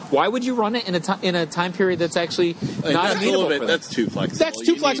thing. Why would you run it in a time period that's actually not amenable for that? That's too flexible. That's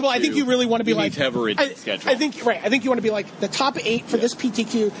too flexible. I think you really want to be like... You need to have a rigid schedule. I think you want to be like, the top 8 for this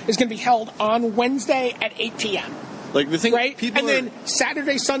PTQ is going to be held on Wednesday at 8 p.m. Like the thing, right? Then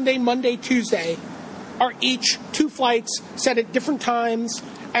Saturday, Sunday, Monday, Tuesday are each 2 flights set at different times,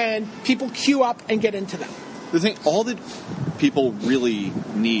 and people queue up and get into them. The thing, all that people really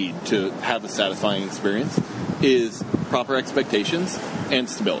need to have a satisfying experience is proper expectations and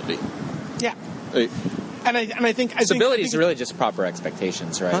stability. Yeah. And I think stability is really just proper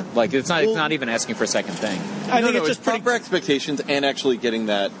expectations, right? Huh? Like it's not even asking for a second thing. I think it's just proper expectations and actually getting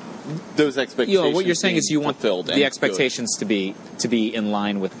those expectations. What you're saying is you want the expectations to be in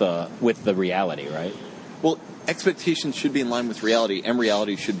line with the reality, right? Well, expectations should be in line with reality, and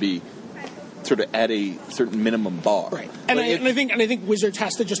reality should be sort of at a certain minimum bar. Right. And I think Wizards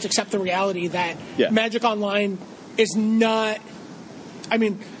has to just accept the reality that Magic Online is not. I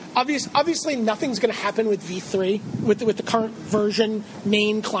mean, obviously, nothing's going to happen with V3 with the current version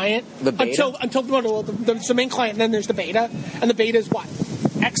main client The beta? until the main client. And then there's the beta, and the beta is what,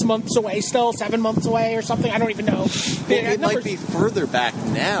 X months away still, 7 months away or something. I don't even know. It might be further back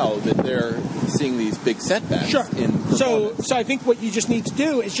now that they're seeing these big setbacks. Sure. In performance. So I think what you just need to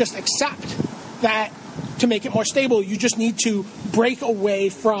do is just accept that to make it more stable, you just need to break away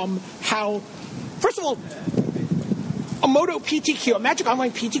from how. First of all, a Moto PTQ, a Magic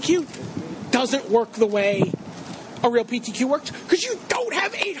Online PTQ, doesn't work the way a real PTQ works because you don't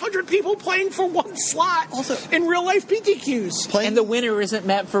have 800 people playing for one slot. Also, in real life PTQs, And the winner isn't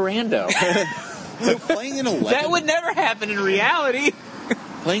Matt Ferrando. So playing an 11, That would never happen in reality.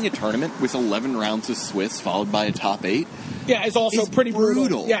 playing a tournament with 11 rounds of Swiss followed by a top 8. yeah, is also It's pretty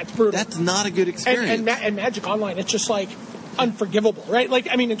brutal. Yeah, it's brutal. That's not a good experience. And Magic Online, it's just like unforgivable, right? Like,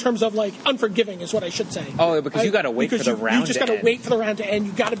 I mean, in terms of like unforgiving is what I should say. Oh, because you got to wait for the round. You just to got to end. wait for the round to end.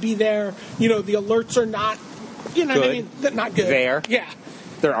 You got to be there. You know, the alerts are not. You know what I Good. mean? They're not good. There. Yeah.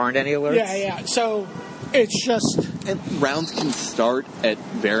 There aren't any alerts. Yeah. So it's just. And rounds can start at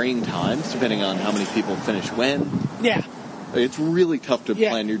varying times depending on how many people finish when. Yeah. It's really tough to Yeah.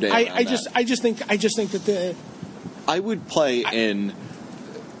 plan your day I around just think that the. I would play in.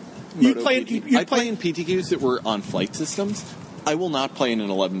 You'd Moto play- PT. you'd I'd play- play in PTQs that were on flight systems. I will not play in an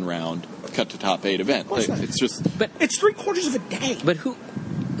 11 round cut to top 8 event. course not. It's just It's 3/4 of a day. But who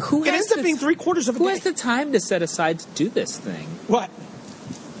It has ends up the- being 3/4 of a Who day. has the time to set aside to do this thing? What?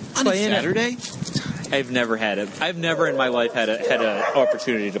 on a playing it. Saturday. I've never had it. I've never in my life had a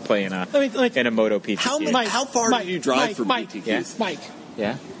opportunity to play in a Moto PTQ. How far do you drive for PTQs? Yeah. Mike,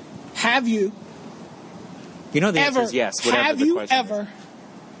 Yeah. have you You know the answer ever? is yes. Whatever Have the you question is. ever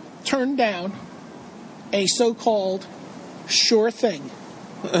turned down a so-called sure thing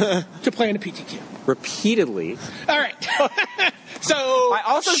to play in a PTQ? Repeatedly. All right. So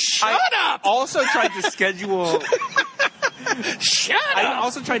shut up. Also tried to schedule. Shut I up.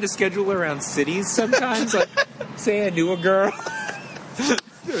 also tried to schedule around cities sometimes. Like, say I knew a girl.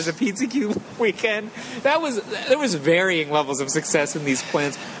 There was a PTQ weekend. There was varying levels of success in these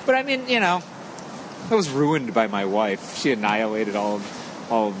plans. But I mean, that was ruined by my wife. She annihilated all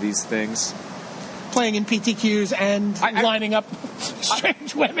of these things. Playing in PTQs and I- lining up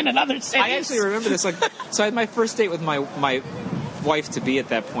strange women in other cities. I actually remember this. So I had my first date with my wife to be at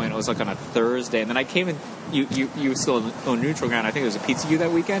that point. It was like on a Thursday, and then I came in. You were still on neutral ground. I think it was a PTQ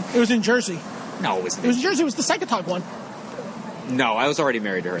that weekend. It was in Jersey. No, it wasn't. It was in Jersey. It was the Psychotog one. No, I was already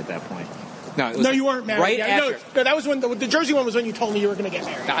married to her at that point. No, it was No, you weren't married. Right Yeah, after. No, that was when the Jersey one was when you told me you were going to get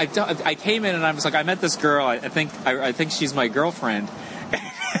married. I came in and I was like, I met this girl. I think she's my girlfriend.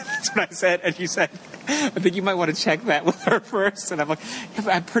 That's what I said, and she said, I think you might want to check that with her first. And I'm like, yeah,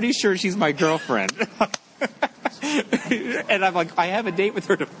 but I'm pretty sure she's my girlfriend. And I'm like, I have a date with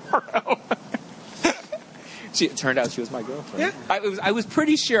her tomorrow. It turned out she was my girlfriend. Yeah. I was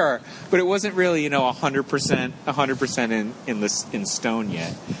pretty sure, but it wasn't really 100% in stone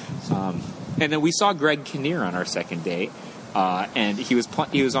yet. And then we saw Greg Kinnear on our second date, and he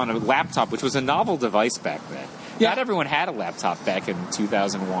was on a laptop, which was a novel device back then. Yeah. Not everyone had a laptop back in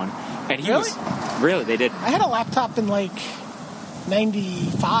 2001, and he Really? was really they didn't. I had a laptop in like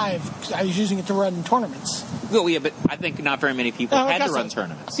 95 'cause I was using it to run tournaments. Well, yeah, but I think not very many people Oh, I had to guess run so.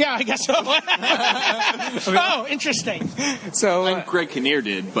 tournaments. Yeah, I guess so. Oh, interesting. So, And Greg Kinnear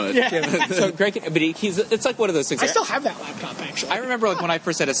did, but Yeah. so Greg, but it's like one of those things. I still have that laptop, actually. I remember like when I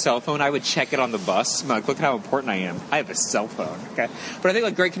first had a cell phone, I would check it on the bus. I'm like, look at how important I am. I have a cell phone. Okay, but I think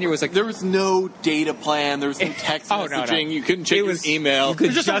like Greg Kinnear was like, there was no data plan. There was no text Oh, no, no. messaging. You couldn't check It was- your email. you could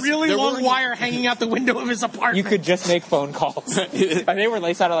There's just a just- really there long weren't- wire hanging out the window of his apartment. you could just make phone calls, and they were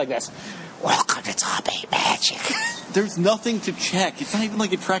like sounded like this. Welcome to Top 8 Magic. There's nothing to check. It's not even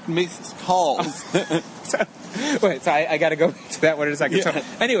like it tracked missed calls. So I got to go to that one in a second. Yeah. So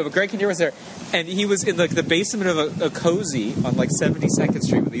anyway, but Greg Kinnear was there, and he was in like the basement of a Cozy on like 72nd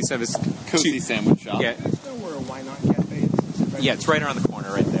Street with these of his Cozy sandwich shop. Yeah, We're a Why Not Cafe. yeah, it's right around the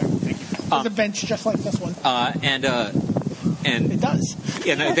corner, right there. Thank you. There's a bench just like this one. And It does.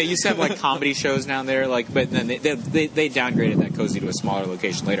 yeah, no, they used to have like comedy shows down there, like, but then they downgraded that Cozy to a smaller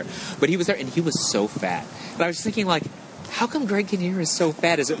location later. But he was there, and he was so fat, and I was thinking like, how come Greg Kinnear is so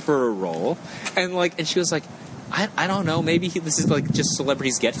fat? Is it for a role? And she was like, I don't know. Maybe this is like just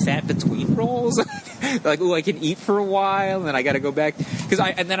celebrities get fat between roles. Like, oh, I can eat for a while, and then I got to go back.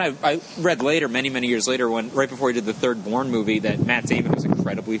 And then I read later, many years later, right before he did the third Bourne movie, that Matt Damon was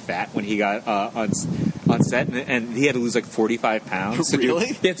incredibly fat when he got on on set, and he had to lose like 45 pounds. Really?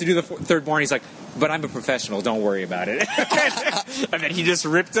 He had to do the third bar, and he's like, but I'm a professional, don't worry about it. And then he just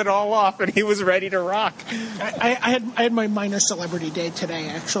ripped it all off, and he was ready to rock. I had my minor celebrity day today,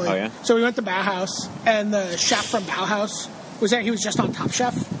 actually. Oh, yeah? So we went to Bauhaus, and the chef from Bauhaus was there. He was just on Top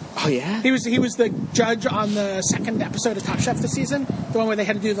Chef. Oh, yeah? He was the judge on the second episode of Top Chef this season, the one where they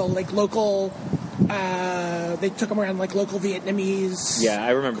had to do the like local. They took him around like local Vietnamese. Yeah,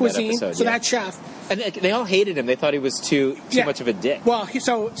 I remember cuisine. that episode. So yeah. that chef, and they all hated him. They thought he was too much of a dick. Well,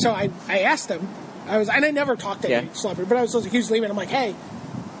 so I asked him. And I never talked to any celebrity, but I was he was leaving. I'm like, hey,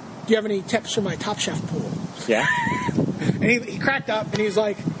 do you have any tips for my Top Chef pool? Yeah. And he cracked up and he's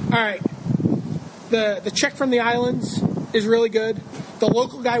like, all right, the chick from the islands is really good. The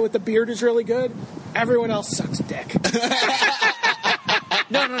local guy with the beard is really good. Everyone else sucks dick.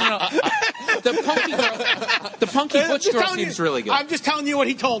 No. The punky butch girl seems really good. I'm just telling you what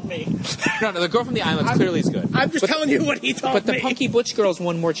he told me. No, the girl from the islands clearly is good. I'm just telling you what he told me. But the punky butch girl's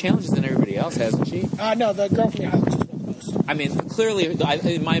won more challenges than everybody else, hasn't she? No, the girl from the islands has won the most. I mean, clearly,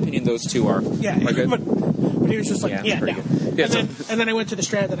 in my opinion, those two are good. But he was just like, no. Good. Yeah, and then I went to the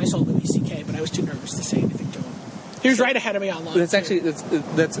Strand and I saw Louis C.K., but I was too nervous to say anything to him. He was right ahead of me online. It's actually it's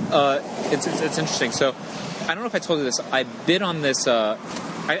interesting. So I don't know if I told you this. I bid on this.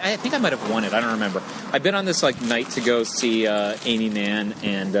 I think I might have won it. I don't remember. I bid on this like night to go see Amy Mann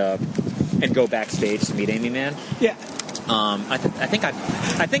and go backstage to meet Amy Mann. Yeah. I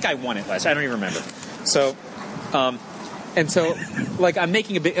think I won it last. I don't even remember. So. And so, like, I'm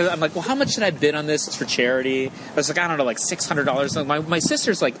making a bit. I'm like, well, how much should I bid on this? It's for charity. I was like, I don't know, like $600. My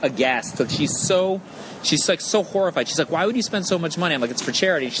sister's like aghast. Like, she's like so horrified. She's like, why would you spend so much money? I'm like, it's for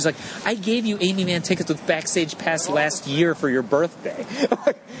charity. She's like, I gave you Amy Mann tickets with backstage pass last year for your birthday,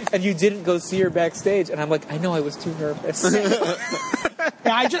 and you didn't go see her backstage. And I'm like, I know, I was too nervous.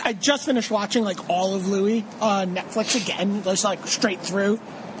 Yeah, I just finished watching like all of Louis on Netflix again, just like straight through.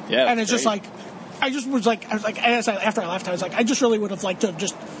 Yeah, and it's just like. I was like, after I left, I was like, I just really would have liked to have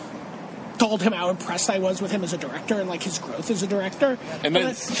just told him how impressed I was with him as a director and like his growth as a director. And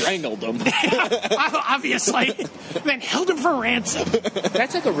then strangled him. Obviously. Then held him for ransom.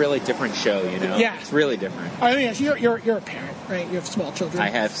 That's like a really different show, you know? Yeah. It's really different. I mean, you're a parent, right? You have small children. I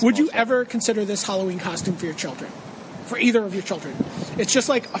have small Would you children. ever consider this Halloween costume for your children? For either of your children? It's just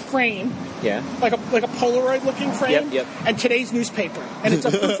like a frame. Yeah. Like a Polaroid-looking frame. Yep. And today's newspaper. And it's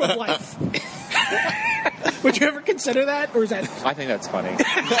a proof of life. Would you ever consider that, or is that? I think that's funny.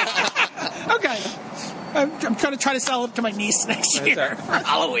 Okay, I'm trying to sell it to my niece next year for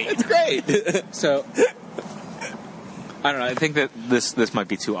Halloween. It's great. So, I don't know. I think that this might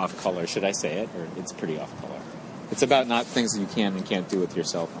be too off color. Should I say it, or it's pretty off color? It's about not things that you can and can't do with your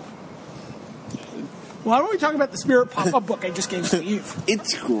cell phone. Why don't we talk about the Spirit pop-up book I just gave Steve?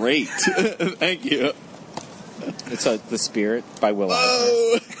 It's great. Thank you. It's The Spirit by Will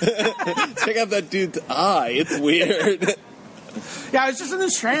Eisner. Check out that dude's eye. It's weird. Yeah, I was just in the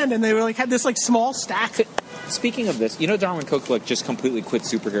Strand, and they were like had this like small stack. Speaking of this, you know Darwin Cook like just completely quit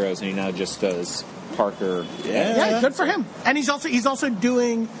superheroes, and he now just does Parker. Yeah, good for him. And he's also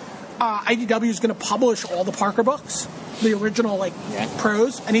doing. IDW is going to publish all the Parker books, the original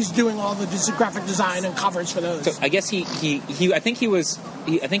prose, and he's doing all the graphic design and covers for those. So I guess I think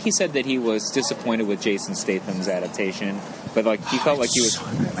he said that he was disappointed with Jason Statham's adaptation, but like he felt like he was.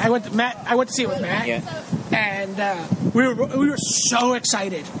 I went to see it with Matt, and we were so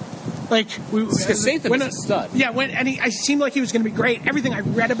excited. Like because Statham is a stud. Yeah, I seemed like he was going to be great. Everything I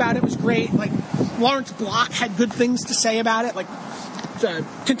read about it was great. Like Lawrence Block had good things to say about it. Like.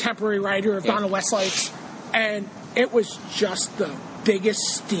 Contemporary writer of Donna Westlake's, and it was just the biggest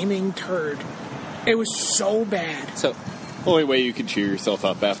steaming turd. It was so bad. So, only way you could cheer yourself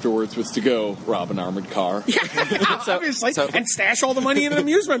up afterwards was to go rob an armored car. Yeah, obviously, and stash all the money in an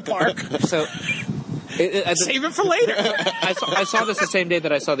amusement park. So, save it for later. I saw this the same day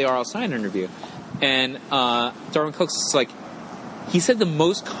that I saw the R.L. Stine interview, and Darwin Cook's like, he said the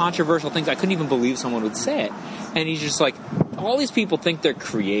most controversial things. I couldn't even believe someone would say it. And he's just like, all these people think they're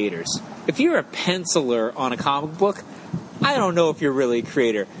creators. If you're a penciler on a comic book, I don't know if you're really a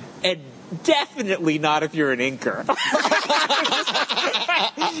creator. And definitely not if you're an inker.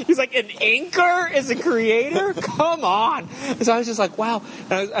 He's like, an inker is a creator? Come on. So I was just like, wow.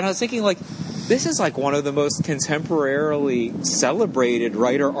 And I was thinking, like, this is like one of the most contemporarily celebrated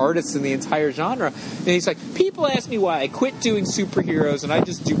writer-artists in the entire genre. And he's like, people ask me why I quit doing superheroes and I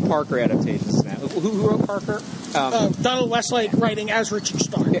just do Parker adaptations now. Who wrote Parker? Donald Westlake writing as Richard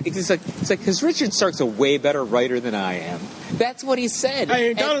Stark. Yeah, it's like, because Richard Stark's a way better writer than I am. That's what he said.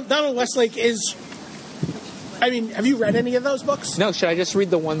 I mean, Donald Westlake is I mean, have you read any of those books? No, should I just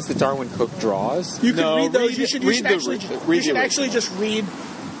read the ones that Darwin Cook draws? You can No, read those. read You it- should read actually the- read you should the actually just read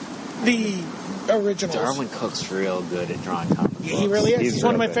the originals. Darwin Cook's real good at drawing comic books. Yeah, he really is. He's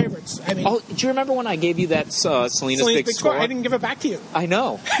one of my real good. favorites. I mean, Oh, do you remember when I gave you that Selena's Big Score? I didn't give it back to you. I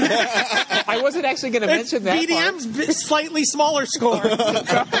know. I wasn't actually going to It's mention that part. BDM's slightly smaller score.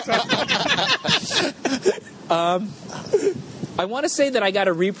 I want to say that I got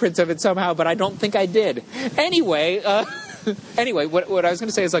a reprint of it somehow, but I don't think I did. Anyway, what I was going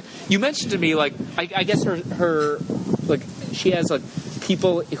to say is, like, you mentioned to me, like, I guess her like, she has, like,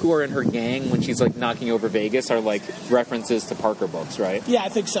 people who are in her gang when she's, like, knocking over Vegas are, like, references to Parker books, right? Yeah, I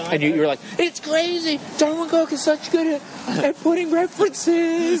think so. And you were like, it's crazy. Darwin Cook is such good at putting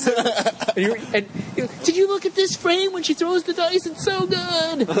references. and did you look at this frame when she throws the dice? It's so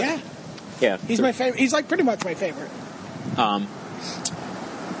good. Yeah, Yeah. he's my favorite. He's like pretty much my favorite.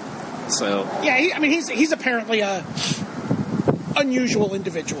 So Yeah, he's apparently a unusual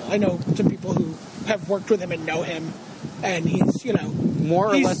individual. I know some people who have worked with him and know him, and he's more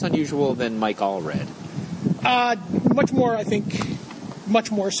or less unusual than Mike Allred. much more. I think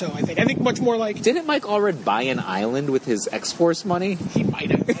much more so. I think much more like Didn't Mike Allred buy an island with his X-Force money? he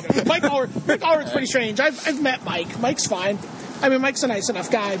might have. Mike Allred's pretty strange. I've met Mike. Mike's fine. I mean, Mike's a nice enough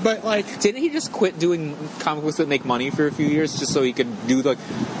guy, but like, Didn't he just quit doing comic books that make money for a few years just so he could do like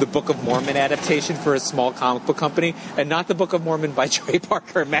the Book of Mormon adaptation for a small comic book company, and not the Book of Mormon by Trey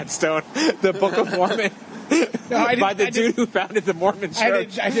Parker and Matt Stone, the Book of Mormon by the dude who founded the Mormon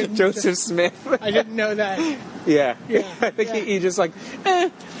Church, I didn't Joseph Smith. I didn't know that. Yeah, Yeah, I think yeah. he just like,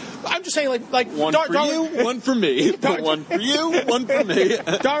 I'm just saying, like One for you, one for me. One for you, one for me.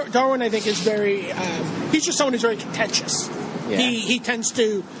 Darwin, I think, is very. He's just someone who's very contentious. Yeah. He tends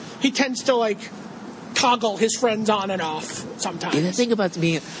to like toggle his friends on and off sometimes. and the thing about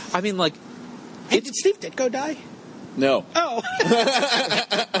me, I mean, like, Hey, did Steve Ditko die? No. Oh,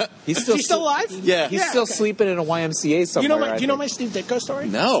 he's still he's still alive. Yeah. He's still okay. sleeping in a YMCA somewhere. Do you know my Steve Ditko story?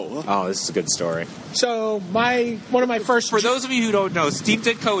 No. Oh, this is a good story. So one of my first. For those of you who don't know, Steve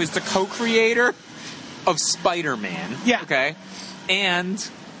Ditko is the co-creator of Spider-Man. Yeah. Okay. And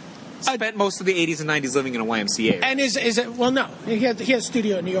spent most of the 80s and 90s living in a YMCA. And is it? Well, no. He has a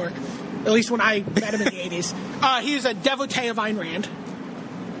studio in New York. At least when I met him in the 80s. He's a devotee of Ayn Rand.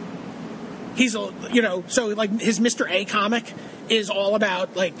 He's so like his Mr. A comic is all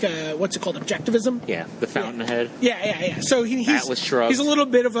about like what's it called, objectivism. Yeah, the Fountainhead. Yeah. So he's Atlas Shrugged. He's a little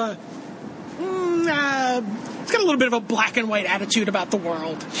bit of a. He's got a little bit of a black and white attitude about the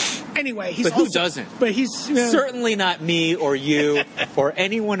world. Anyway, he's But who also, doesn't? But he's Certainly not me or you or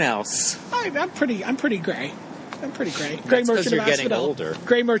anyone else. I'm pretty gray. I'm pretty gray. Gray That's 'cause Merchant you're of getting Asphodel. older.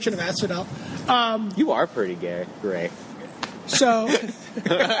 Gray Merchant of Asphodel. You are pretty gray. So,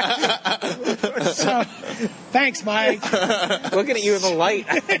 thanks, Mike. Looking at you in the light,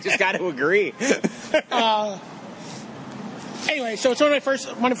 I just got to agree. Anyway, so it's one of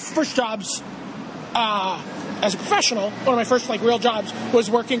my first jobs as a professional. One of my first like real jobs was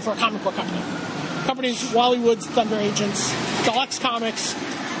working for a comic book company. Companies Wallywood's Thunder Agents, Deluxe Comics.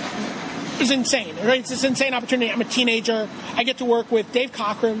 It was insane. Right? It's this insane opportunity. I'm a teenager. I get to work with Dave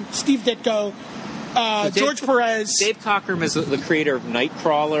Cockrum, Steve Ditko, George Perez, Dave Cockrum is the creator of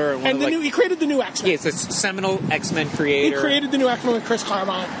Nightcrawler. and he created the new X-Men. Yeah, it's a seminal X-Men He creator. created the new X-Men with Chris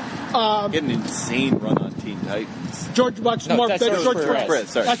Claremont. Get an insane run on Teen Titans. George that's George George Perez. Perez,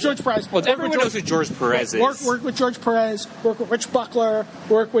 sorry. That's George Perez. Well, everyone knows who George Perez is. Work with George Perez. Work with Rich Buckler.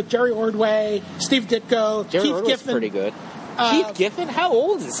 Work with Jerry Ordway, Steve Ditko, Jerry Keith Ordway's Giffen. pretty good. Keith Giffen? How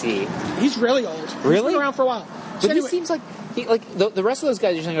old is he? He's really old. Really? He's been around for a while. But So anyway, he seems like the rest of those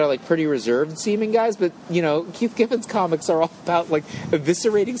guys you're saying are like pretty reserved seeming guys, but Keith Giffen's comics are all about like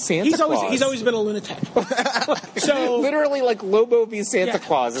eviscerating Santa Claus. he's always been a lunatic. So literally like Lobo v Santa yeah,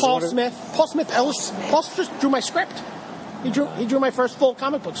 Claus. Paul Smith Ellis. Paul just drew my script. He drew my first full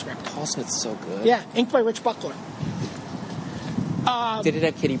comic book script. Paul Smith's so good. Yeah, inked by Rich Buckler. Did it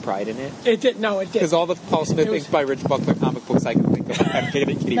have Kitty Pryde in it? It did. No, it did. Because all the Paul Smith It was- inked by Rich Buckler comic books I can think of have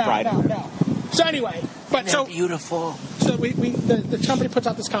Kitty Pryde in them. No. So anyway, but They're beautiful. So the company puts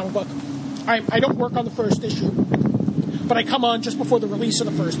out this comic book. I don't work on the first issue, but I come on just before the release of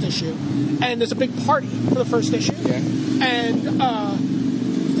the first issue, and there's a big party for the first issue, and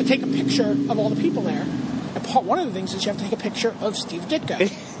to take a picture of all the people there. And one of the things is you have to take a picture of Steve Ditko.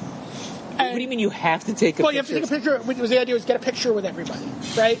 What do you mean you have to take a Well, picture? you have to take a picture. The idea was get a picture with everybody,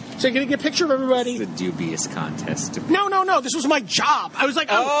 right? So you're going to get a picture of everybody. It's a dubious contest. No. This was my job. I was like,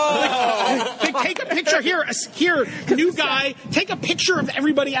 take a picture here, new guy. Take a picture of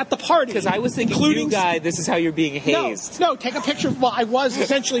everybody at the party. Because I was thinking, including new guy, this is how you're being hazed. No, take a picture. Well, I was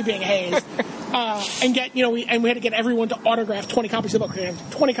essentially being hazed. and get, we had to get everyone to autograph 20 copies of the book. We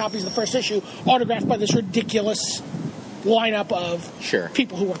had 20 copies of the first issue autographed by this ridiculous lineup of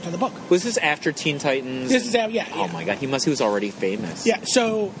people who worked on the book. Was this after Teen Titans? This is yeah. Oh my God, he was already famous. Yeah.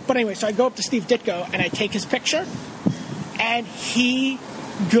 So I go up to Steve Ditko and I take his picture, and he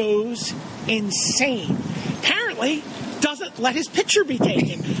goes insane. Apparently, doesn't let his picture be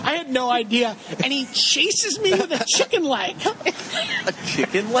taken. I had no idea, and he chases me with a chicken leg. A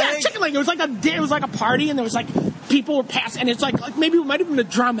chicken leg? Yeah, a chicken leg. It was like a party, and there was like people were passing, and it's like maybe it might have been a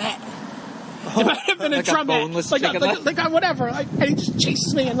drumette. It might have been a drumette, boneless chicken leg? Whatever. And he just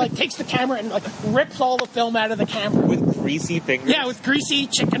chases me and takes the camera and rips all the film out of the camera with greasy fingers. Yeah, with greasy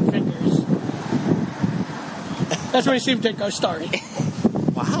chicken fingers. That's where Steve Ditko started.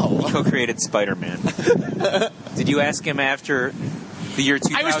 Wow. He co-created Spider-Man. Did you ask him after the year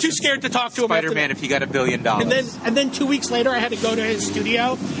 2000? I was too scared to talk to him. Spider-Man, if he got $1 billion. And then 2 weeks later, I had to go to his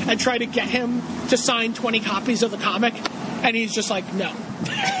studio and try to get him to sign 20 copies of the comic, and he's just like, no.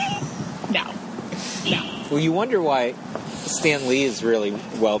 No. Well, you wonder why Stan Lee is really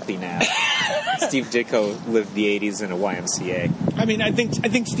wealthy now. Steve Ditko lived the 80s in a YMCA. I mean, I think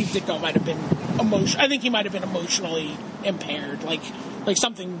Steve Ditko might have been I think he might have been emotionally impaired. Like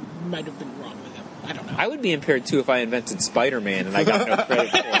something might have been wrong with him. I don't know. I would be impaired too if I invented Spider-Man and I got no credit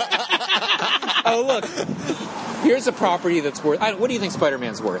for it. Oh, look. Here's a property that's worth... what do you think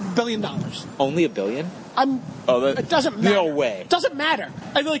Spider-Man's worth? $1 billion. Only $1 billion? It doesn't matter. No way. It doesn't matter.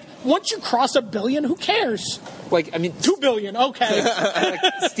 I mean, once you cross $1 billion, who cares? $2 billion, okay.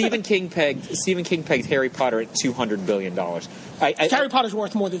 Stephen King pegged Harry Potter at $200 billion. Harry Potter's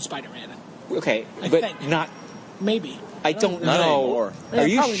worth more than Spider-Man. Okay, I think. Not... Maybe. I don't know. Are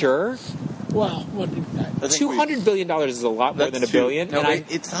you sure? Well, $200 billion is a lot more than $1 billion. No,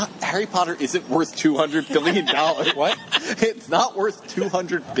 it's not. Harry Potter isn't worth $200 billion. What? It's not worth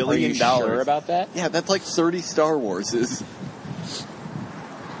 $200 billion. Are you sure about that? Yeah, that's like 30 Star Warses.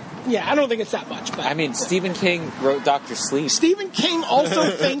 Yeah, I don't think it's that much. But I mean, Stephen King wrote Dr. Sleep. Stephen King also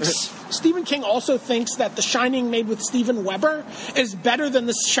thinks that The Shining made with Steven Weber is better than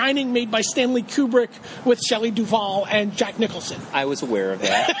The Shining made by Stanley Kubrick with Shelley Duvall and Jack Nicholson. I was aware of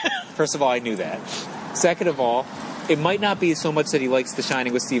that. First of all, I knew that. Second of all, it might not be so much that he likes The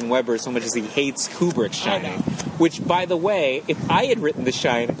Shining with Steven Weber so much as he hates Kubrick's Shining. Which, by the way, if I had written The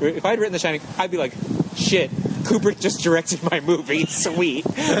Shining, I'd be like, shit, Kubrick just directed my movie, sweet.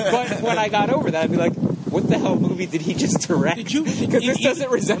 But when I got over that, I'd be like, what the hell movie did he just direct? Because this doesn't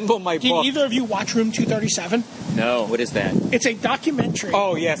resemble my book. Did either of you watch Room 237? No. What is that? It's a documentary.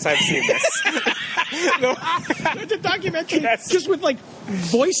 Oh, yes, I've seen this. No. It's a documentary just with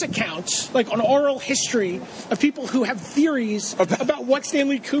voice accounts, an oral history of people who have theories about what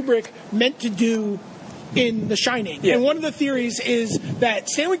Stanley Kubrick meant to do in The Shining. Yeah. And one of the theories is that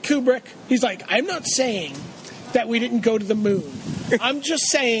Stanley Kubrick, he's like, I'm not saying that we didn't go to the moon. I'm just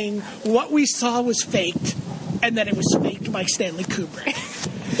saying what we saw was faked, and that it was faked by Stanley Kubrick.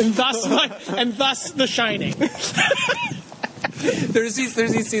 and thus The Shining. There's these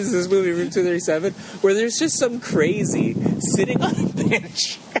scenes in this movie, Room 237, where there's just some crazy sitting on a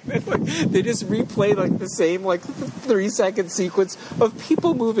bench. And they just replay the same 3-second sequence of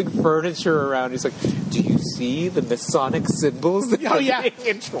people moving furniture around. He's like, do you see the Masonic symbols that are being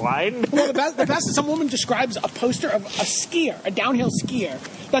entwined? Well, the best is some woman describes a poster of a downhill skier.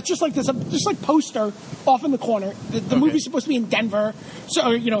 That's just like this, poster off in the corner. The movie's supposed to be in Denver,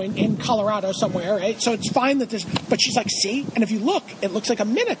 so in Colorado somewhere, right? So it's fine that but she's like, see, and if you look, it looks like a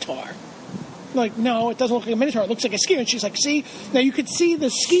minotaur. Like, no, it doesn't look like a minotaur. It looks like a skier. And she's like, see, now you could see the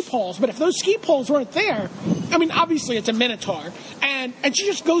ski poles, but if those ski poles weren't there, I mean, obviously it's a minotaur. And she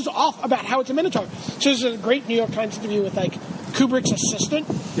just goes off about how it's a minotaur. So there's a great New York Times interview with Kubrick's assistant,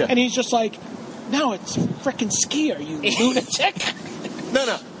 and he's just like, no, it's a frickin' skier, you lunatic.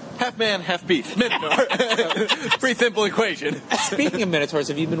 No. Half man, half beast. Minotaur. Pretty simple equation. Speaking of minotaurs,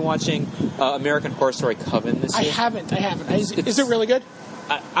 have you been watching American Horror Story Coven this year? I haven't. Is it really good?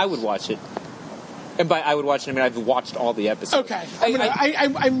 I would watch it. And by I would watch it, I mean I've watched all the episodes. Okay. I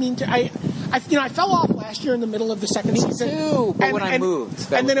fell off last year in the middle of the second season. Me too, but when I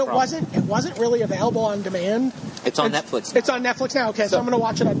moved. And then it wasn't really available on demand. It's on Netflix. It's on Netflix now. Okay, so I'm going to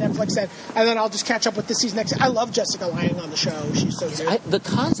watch it on Netflix then, and then I'll just catch up with this season next. I love Jessica Lange on the show. She's so good. The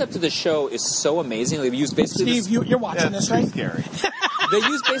concept of the show is so amazing. They use basically Steve, you're watching this, right? Scary. They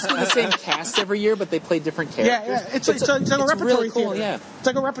use basically the same cast every year, but they play different characters. Yeah. It's like a repertory really cool, theater. Yeah. It's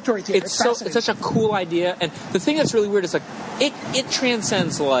like a repertory theater. It's such a cool idea, and the thing that's really weird is it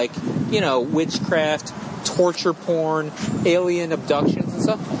transcends witchcraft, torture porn, alien abductions and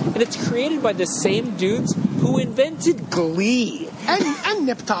and stuff. And it's created by the same dudes who invented Glee. And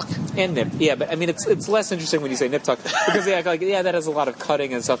Nip Tuck. And Nip, yeah, but I mean, it's less interesting when you say Nip Tuck because they act like, yeah, that has a lot of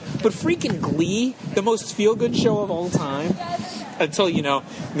cutting and stuff. But freaking Glee, the most feel-good show of all time, until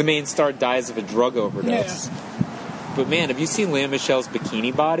the main star dies of a drug overdose. Yeah. But man, have you seen Lea Michele's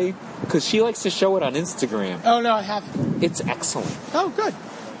bikini body? Because she likes to show it on Instagram. Oh no, I haven't. It's excellent. Oh, good.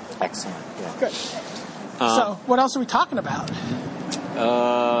 Excellent. Yeah. Good. So, what else are we talking about?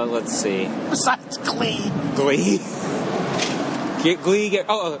 Let's see. Besides Glee. Glee.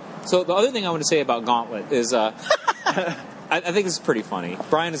 So the other thing I want to say about Gauntlet is, I think this is pretty funny.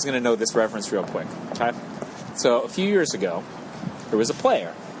 Brian is going to know this reference real quick. Okay. So a few years ago, there was a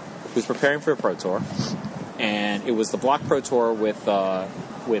player who was preparing for a Pro Tour, and it was the Block Pro Tour with that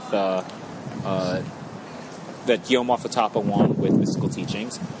Guillaume Afotapa won with Mystical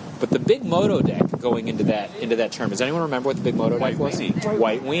Teachings. But the big moto deck going into that term, does anyone remember what the big moto deck was?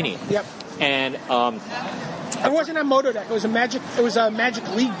 White Weenie. Yep. And it wasn't a moto deck. It was a Magic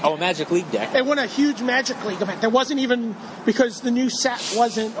League deck. Oh, a Magic League deck. It won a huge Magic League event. There wasn't even, because the new set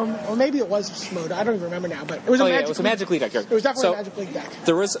wasn't, or maybe it was moto. I don't even remember now. But it was a Magic League deck. It was definitely a Magic League deck.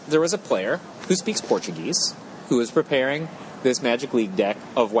 There was a player who speaks Portuguese who was preparing this Magic League deck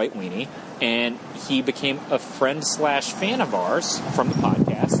of White Weenie, and he became a friend/fan of ours from the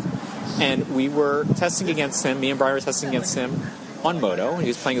podcast. And we were testing against him. Me and Brian were testing against him on Moto, and he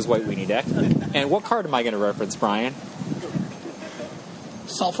was playing his White Weenie deck. And what card am I going to reference, Brian?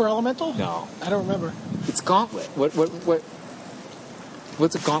 Sulfur Elemental? No, I don't remember. It's Gauntlet.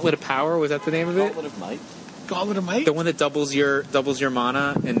 What's a Gauntlet of Power? Was that the name of it? Gauntlet of Might. Gauntlet of Might? The one that doubles your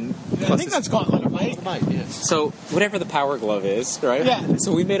mana and. Yeah, I think that's Gauntlet of Might. Yes. So whatever the Power Glove is, right? Yeah.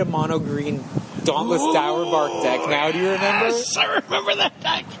 So we made a mono green Dauntless Dour Bark deck. Now, do you remember? Yes, I remember that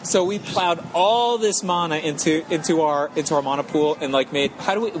deck. So we plowed all this mana into our mana pool and made,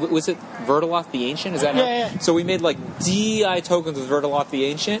 was it Vertaloth the Ancient? Is that how? Yeah. So we made DI tokens with Vertaloth the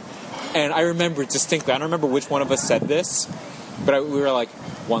Ancient, and I remember distinctly. I don't remember which one of us said this, but we were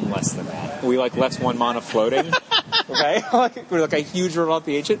one less than that. We left one mana floating. Okay, we're a huge Vertaloth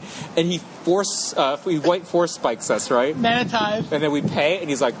the Ancient, and he white force spikes us, right? Manatide. And then we pay, and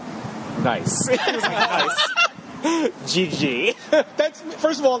he's like, nice. He was nice. GG.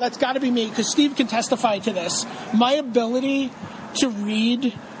 First of all, that's got to be me, because Steve can testify to this. My ability to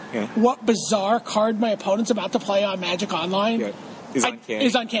read what bizarre card my opponent's about to play on Magic Online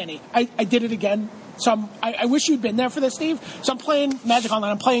is uncanny. I did it again. So I wish you'd been there for this, Steve. So I'm playing Magic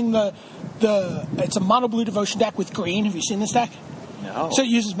Online. I'm playing it's a mono blue devotion deck with green. Have you seen this deck? No. So it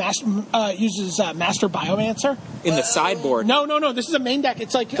uses Master Biomancer. In the sideboard. No. This is a main deck.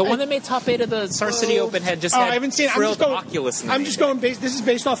 It's the one that made top 8 of the Star City Open had just had I haven't seen it. Oculus in the I'm just going based. This is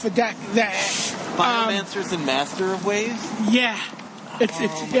based off a deck that Biomancers and Master of Waves. Yeah. It's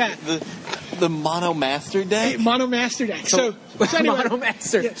the Mono Master deck. Mono Master deck. So anyway, Mono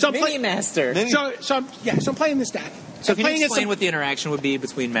Master. Yeah, so Mini Master. So I'm playing this deck. So can you explain what the interaction would be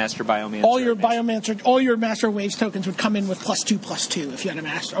between Master Biomancer? All your Master Waves tokens would come in with +2/+2 if you had a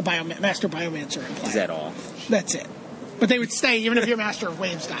Master Biomancer in play. Is that all? That's it. But they would stay even if your Master of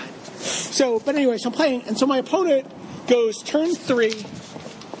Waves died. But anyway, so I'm playing, and so my opponent goes turn 3,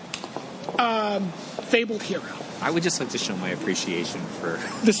 Fabled Hero. I would just like to show my appreciation for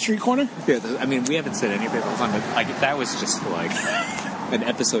the street corner. Yeah, I mean, we haven't said any of it all the time, but that was just an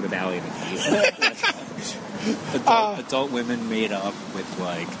episode of Ally McGee. Adult women made up with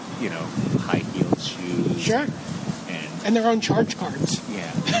high heeled shoes. Sure. And their own charge cards.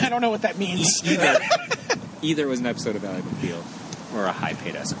 Yeah. I don't know what that means. Either was an episode of Ally McGee or a high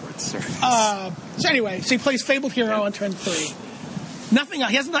paid escort service. So anyway, he plays Fabled Hero on turn 3. Nothing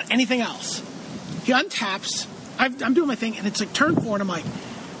else. He hasn't done anything else. He untaps. I'm doing my thing, and it's turn 4, and I'm like,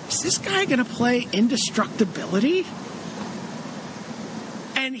 is this guy going to play Indestructibility?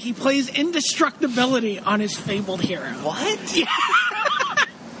 And he plays Indestructibility on his Fabled Hero. What? Yeah.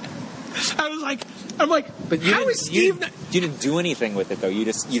 I'm like, but how is Steve? You didn't do anything with it though. You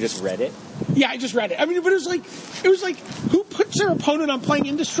just read it. Yeah, I just read it. I mean, but it was like, who puts their opponent on playing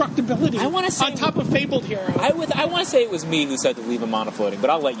Indestructibility? I want to say on top of Fabled Hero. I want to say it was me who said to leave him mono floating,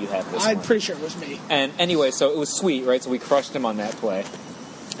 but I'll let you have this. I'm pretty sure it was me. And anyway, so it was sweet, right? So we crushed him on that play,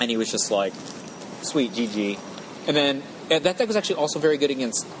 and he was just like, "Sweet, GG." And then that deck was actually also very good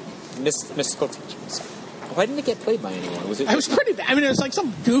against Mystical Teachings. Why didn't it get played by anyone? Was it? It was pretty bad. I mean, it was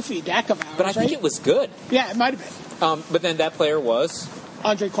some goofy deck of ours. But I think it was good. Yeah, it might have been. But then that player was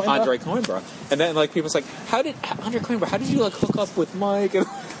Andre Coimbra. And then people was like, how did you hook up with Mike? And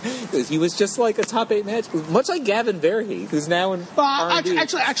he was just a top 8 match, much like Gavin Verhey, who's now in R&D.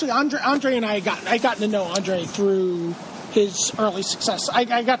 Actually, Andre and I got to know Andre through his early success.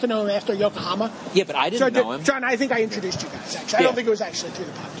 I got to know him after Yokohama. Yeah, but I didn't know him. John, I think I introduced you guys, actually. I don't think it was actually through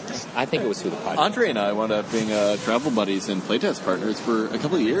the podcast. I think it was through the podcast. Andre and I wound up being travel buddies and playtest partners for a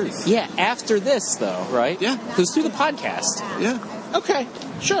couple of years. Yeah, after this, though, right? Yeah. It was through the podcast. Yeah. Okay,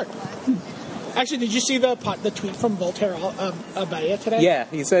 sure. Actually, did you see the tweet from Voltaire Abaya today? Yeah,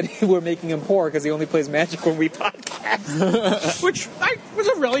 he said we're making him poor because he only plays Magic when we podcast. Which was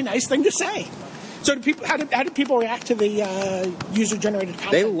a really nice thing to say. So how did people react to the user-generated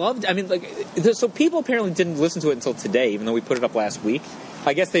content? They loved. I mean, so people apparently didn't listen to it until today, even though we put it up last week.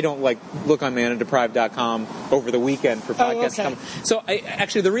 I guess they don't look on ManaDeprived.com over the weekend for podcasts. Okay. So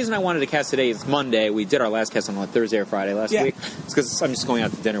actually, the reason I wanted to cast today is Monday. We did our last cast on Thursday or Friday last week. It's because I'm just going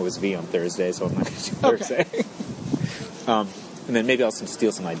out to dinner with V on Thursday, so I'm not going to do Thursday. And then maybe I'll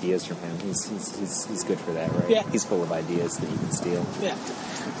steal some ideas from him. He's good for that, right? Yeah. He's full of ideas that he can steal. Yeah.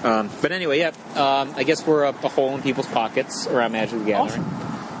 But anyway, I guess we're a hole in people's pockets around Magic the Gathering.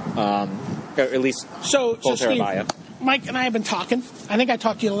 Awesome. Or at least So Steve, Abaya. Mike and I have been talking. I think I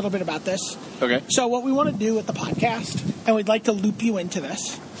talked to you a little bit about this. Okay. So what we want to do with the podcast, and we'd like to loop you into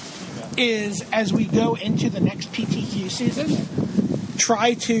this, is as we go into the next PTQ season,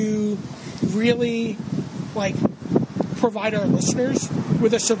 try to really provide our listeners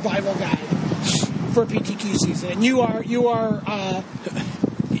with a survival guide for PTQ season. And you're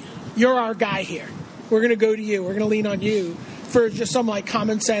our guy here. We're going to go to you. We're going to lean on you for just some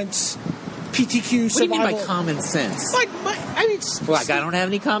common sense PTQ survival. What do you mean by common sense? I don't have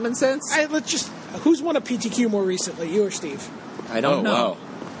any common sense. Who's won a PTQ more recently, you or Steve? I don't know.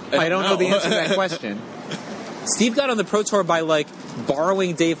 Wow. I don't know the answer to that question. Steve got on the Pro Tour by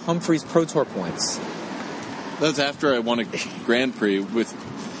borrowing Dave Humphrey's Pro Tour points. That was after I won a Grand Prix with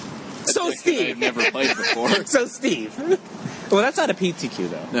Steve. I've never played before. So Steve. Well, that's not a PTQ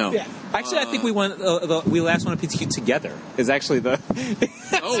though. No. Yeah. Actually, I think we won. We last won a PTQ together. Is actually the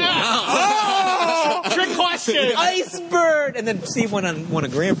Oh wow! Trick question. Iceberg. And then Steve won a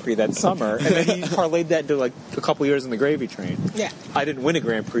Grand Prix that summer, and then he parlayed that into a couple years in the gravy train. Yeah. I didn't win a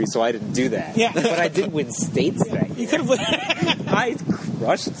Grand Prix, so I didn't do that. Yeah. But I did win states that year. You could have. I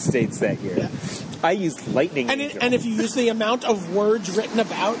crushed states that year. Yeah. I used lightning. And if you use the amount of words written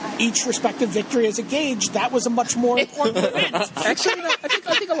about each respective victory as a gauge, that was a much more important event. Actually, I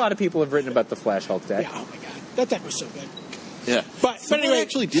think a lot of people have written about the Flash Hulk deck. Yeah, oh my god, that deck was so good. Yeah. But Someone anyway,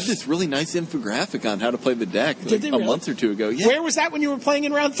 actually did this really nice infographic on how to play the deck Did they a really? month or two ago. Yeah. where was that when you were playing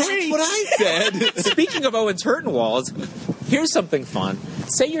in round 3? That's what I said. Speaking of Owen Turtenwald, here's something fun.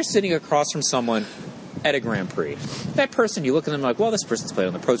 Say you're sitting across from someone at a Grand Prix. That person, you look at them like, well, this person's played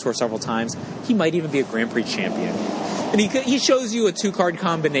on the Pro Tour several times. He might even be a Grand Prix champion. And he shows you a 2-card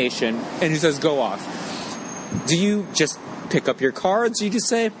combination, and he says, go off. Do you just pick up your cards? Or you just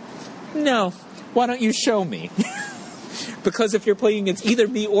say, no, why don't you show me? Because if you're playing against either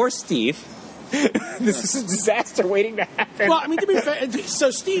me or Steve, this is a disaster waiting to happen. Well, I mean, to be fair, so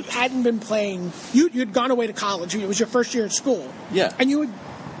Steve hadn't been playing. You'd gone away to college. It was your first year at school. Yeah. And you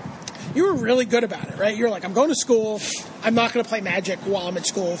were really good about it, right? You're like, I'm going to school. I'm not going to play Magic while I'm at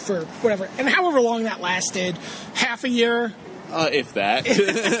school for whatever. And however long that lasted, half a year. If that.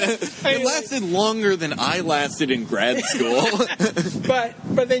 It lasted longer than I lasted in grad school.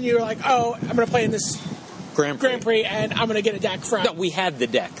 But then you're like, oh, I'm going to play in this Grand Prix, and I'm going to get a deck from. No, we had the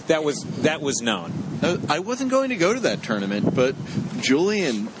deck. That was known. I wasn't going to go to that tournament, but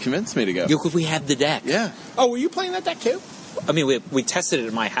Julian convinced me to go. We had the deck. Yeah. Oh, were you playing that deck too? I mean, we tested it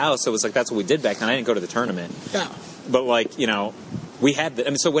at my house, so it was that's what we did back then. I didn't go to the tournament. No. But, we had the... I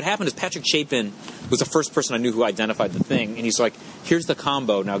mean, so what happened is Patrick Chapin was the first person I knew who identified the thing, and he's like, here's the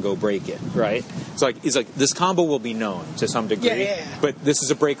combo, now go break it, right? So, he's like, this combo will be known to some degree, Yeah. but this is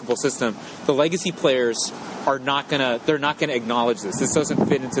a breakable system. The legacy players are not they're not gonna acknowledge this. This doesn't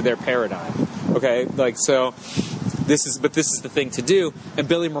fit into their paradigm, okay? This is the thing to do, and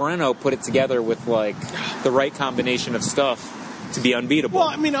Billy Moreno put it together with, the right combination of stuff to be unbeatable. Well,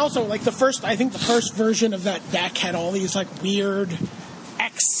 I mean, also, I think the first version of that deck had all these, weird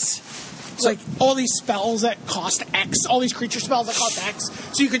X. It's all these spells that cost X, all these creature spells that cost X,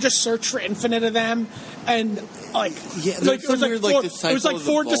 so you could just search for infinite of them, and, it was like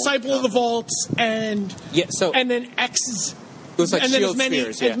four Disciple of the Vaults, and... Yeah, so... And then X's... It was like and shield then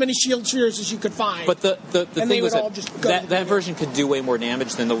spheres, as many shield spheres as you could find. But the and thing was that version could do way more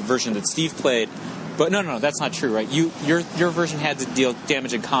damage than the version that Steve played. But no, that's not true, right? Your version had to deal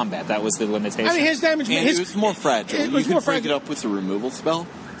damage in combat. That was the limitation. I mean, his damage... And it was more fragile. It was you more could break fragile. it up with a removal spell.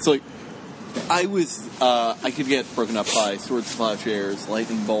 It's like... I could get broken up by Sword Slash Airs,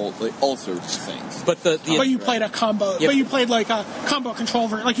 Lightning Bolt, like all sorts of things. But but you played a combo. Yeah. But you played like a combo control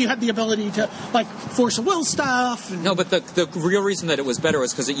like you had the ability to like force a will stuff. And, No, but the real reason that it was better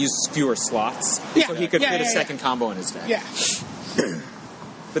was because it used fewer slots, Yeah. so he could Yeah, fit a yeah, second combo in his deck. yeah,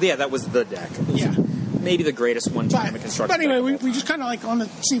 But yeah, that was the deck. It was yeah. maybe the greatest one time in construction. But anyway, we just kind of like want to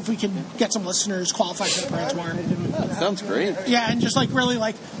see if we can get some listeners qualified for the Brand Tomorrow. Sounds great. Yeah, and just like really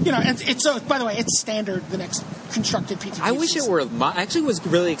like it's so. By the way, it's standard. The next constructed PTQs. I wish it were. I actually was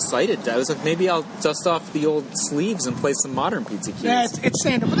really excited. I was like, maybe I'll dust off the old sleeves and play some modern PTQs. Yeah, it's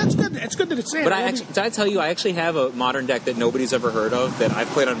standard, but that's good. It's good that it's standard. But did I tell you I actually have a modern deck that nobody's ever heard of that I've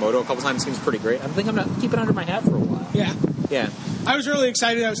played on Moto a couple times. Seems pretty great. I think I'm gonna keep it under my hat for a while. Yeah. Yeah. I was really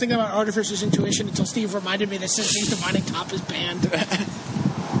excited. I was thinking about Artificer's Intuition until Steve reminded me that Sensing Divining Top is banned.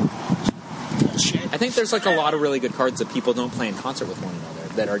 Bullshit. I think there's like a lot of really good cards that people don't play in concert with one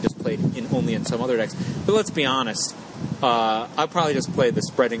another that are just played only in some other decks. But let's be honest, I'll probably just play the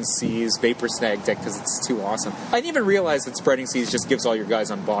Spreading Seas Vapor Snag deck because it's too awesome. I didn't even realize that Spreading Seas just gives all your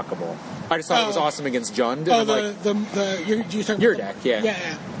guys unblockable. I just thought it was awesome against Jund. And your deck, yeah.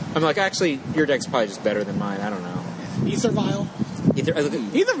 Yeah. I'm like, actually, your deck's probably just better than mine. I don't know. Ether Vial.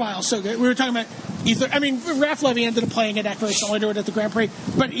 Ether Vial's so good. We were talking about Ether. I mean, Raph Levy ended up playing a deck very similar to it at the Grand Prix,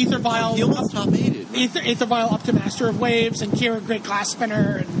 but Ether Vial. He almost top 8'd. Right? Ether Vial up to Master of Waves, and Kira Great Glass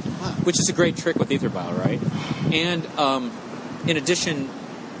Spinner, and which is a great trick with Ether Vial, right? And in addition,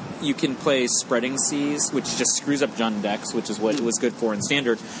 you can play Spreading Seas, which just screws up Jund decks, which is what it was good for in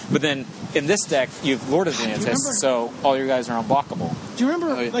Standard. But then in this deck, you have Lord of Xanthus, so all your guys are unblockable. Do you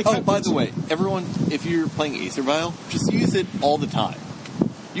remember? By the way, everyone, if you're playing Aether Vial, just use it all the time.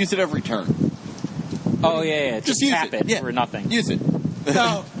 Use it every turn. Oh yeah. Just tap it for nothing. Use it.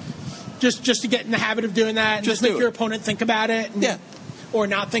 No, just to get in the habit of doing that, and just make your opponent think about it, and, or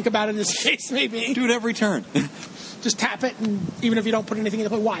not think about it, as the case may be. Do it every turn. Just tap it, and even if you don't put anything in the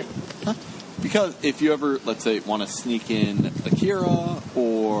play, why? Huh? Because if you ever, let's say, want to sneak in Akira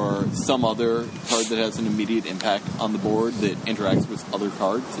or some other card that has an immediate impact on the board that interacts with other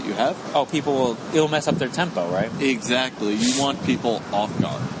cards that you have. Oh, it'll mess up their tempo, right? Exactly. You want people off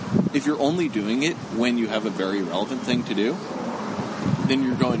guard. If you're only doing it when you have a very relevant thing to do, then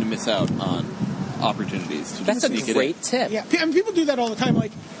you're going to miss out on opportunities to That's sneak a great tip. Yeah, I mean, people do that all the time.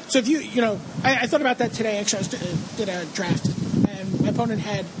 Like, so if I thought about that today. Actually, I did a draft, and my opponent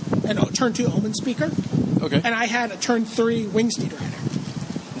had a turn 2 Omen Speaker, okay, and I had a turn 3 Wingsteed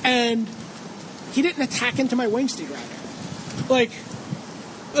Rider, and he didn't attack into my Wingsteed Rider. Like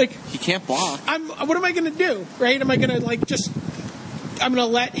he can't block. What am I going to do? Right? Am I going to I'm going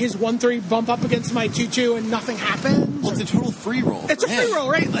to let his 1/3 bump up against my 2/2 and nothing happens? Well, it's a total free roll. It's a free roll,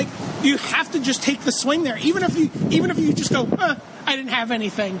 right? Like, you have to just take the swing there. Even if you just go, I didn't have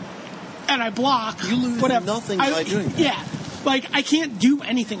anything, and I block. You lose nothing by doing that. Yeah. Like, I can't do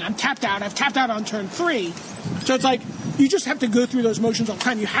anything. I'm tapped out. I've tapped out on turn 3. So it's like, you just have to go through those motions all the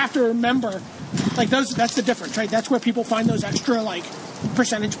time. You have to remember, like, that's the difference, right? That's where people find those extra, like,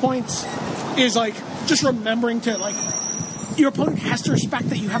 percentage points, is, like, just remembering to, like, your opponent has to respect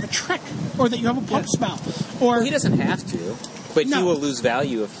that you have a trick or that you have a pump spell. Or he doesn't have to, but he will lose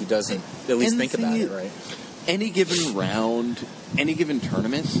value if he doesn't at least think about it, right? Any given round, any given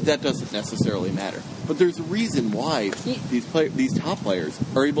tournament, that doesn't necessarily matter. But there's a reason why these top players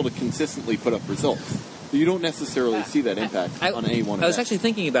are able to consistently put up results. You don't necessarily see that impact on any one of them. I was actually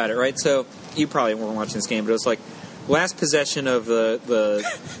thinking about it, right? So you probably weren't watching this game, but it was like last possession of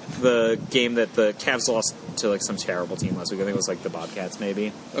the game that the Cavs lost to like some terrible team last week. I think it was like the Bobcats,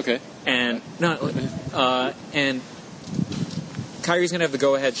 maybe. Okay. And and Kyrie's gonna have the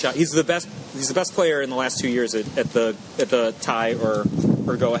go-ahead shot. He's the best player in the last 2 years at the tie or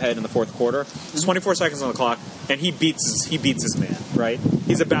go-ahead in the fourth quarter. There's 24 seconds on the clock, and he beats his man. Right.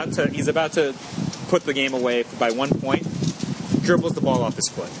 He's about to put the game away by 1 point. Dribbles the ball off his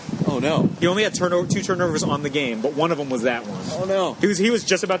foot. Oh no! He only had 2 turnovers on the game, but one of them was that one. Oh no! He was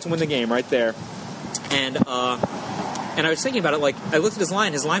just about to win the game right there, and I was thinking about it. Like, I looked at his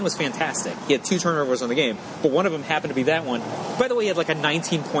line. His line was fantastic. He had 2 turnovers on the game, but one of them happened to be that one. By the way, he had like a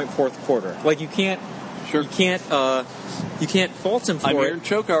 19-point fourth quarter. Like, you can't fault him for it. I'm here in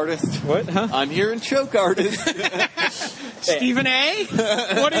choke artist. What? Huh? I'm here in choke artist. Stephen A.,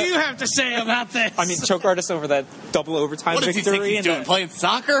 what do you have to say about this? I mean, choke artist over that double overtime what victory. What does he think he's doing? Playing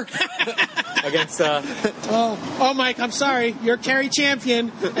soccer? Against. Oh, Mike, I'm sorry. You're Kerry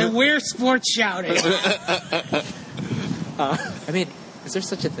champion, and we're sports shouting. I mean, is there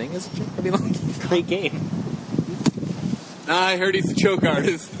such a thing as a joke? I mean, like, great game. I heard he's a choke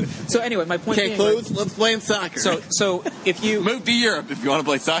artist. So anyway, my point Can't being, close, let's play in soccer. So if you move to Europe if you want to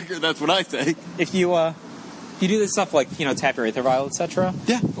play soccer, that's what I say. if you do this stuff like tap your Aether Vial, etc.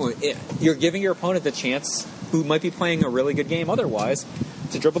 Yeah. You're giving your opponent the chance, who might be playing a really good game otherwise,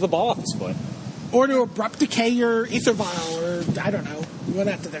 to dribble the ball off his foot. Or to abrupt decay your Aether Vial, or I don't know. Well,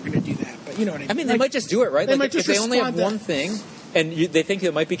 not that they're going to do that, but you know what I mean. I mean, they might just do it, right? They Like, might just if they only have respond one thing, and they think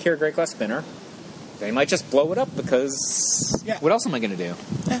it might be Kira Great Glass Spinner, they might just blow it up because what else am I going to do?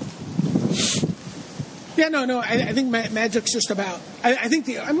 Yeah, no. I think Magic's just about. I think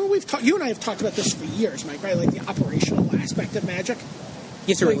you and I have talked about this for years, Mike. Right, like the operational aspect of Magic.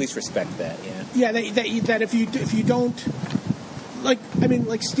 You have to at least respect that. Yeah. Yeah, that if you don't. Like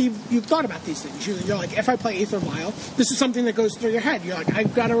Steve, you've thought about these things. You're like, if I play Aether Vial, this is something that goes through your head. You're like,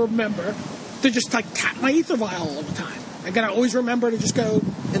 I've got to remember to just like tap my Aether Vial all the time. I've got to always remember to just go.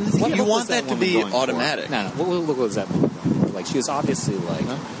 And you want that to be automatic. No. What was that woman going for? Like, she was obviously like,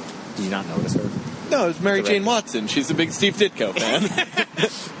 did you not notice her? No, it's Mary Jane Watson. She's a big Steve Ditko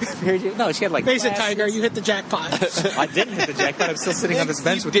fan. No, she had like. Face it, Tiger, you hit the jackpot. I didn't hit the jackpot. I'm still sitting on this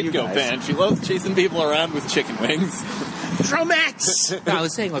bench with you Ditko guys. fan. She loves chasing people around with chicken wings. Dromats! No, I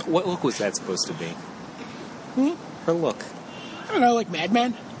was saying, like, what look was that supposed to be? Her look. I don't know, like Mad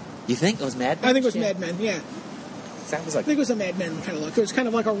Men. You think it was Mad Men? I think it was Mad Men. Yeah. That was like. I think it was a Mad Men kind of look. It was kind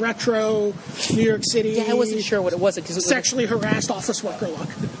of like a retro New York City. Yeah, I wasn't sure what it was because sexually harassed office worker look.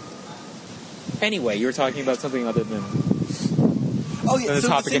 Anyway, you were talking about something other than. Oh yeah, the so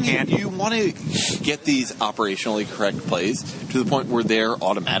topic at hand. You want to get these operationally correct plays to the point where they're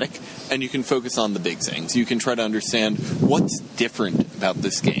automatic, and you can focus on the big things. You can try to understand what's different about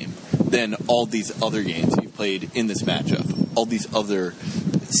this game than all these other games you've played in this matchup, all these other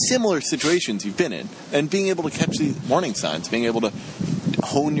similar situations you've been in, and being able to catch these warning signs, being able to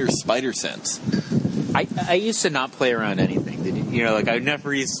hone your spider sense. I used to not play around anything. Like I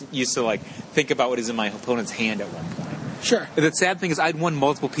never used to like think about what is in my opponent's hand at one point. Sure. The sad thing is, I'd won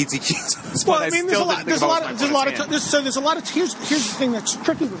multiple PTQs. Well, I mean, there's a lot of. Here's the thing that's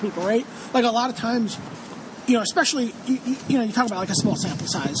tricky for people, right? Like a lot of times, especially you talk about like a small sample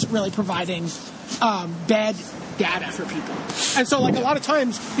size, really providing bad data for people, and so like a lot of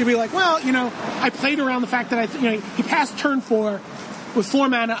times you'll be like, well, I played around the fact that he passed turn 4 with 4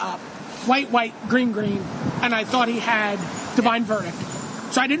 mana up, white, green, and I thought he had Divine Verdict,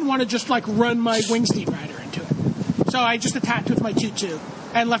 so I didn't want to just like run my Wingsteed Rider into it. So I just attacked with my 2/2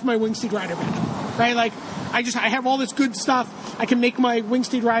 and left my Wingsteed Rider back. Right? Like, I have all this good stuff. I can make my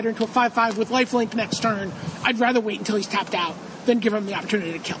Wingsteed Rider into a 5/5 with lifelink next turn. I'd rather wait until he's tapped out than give him the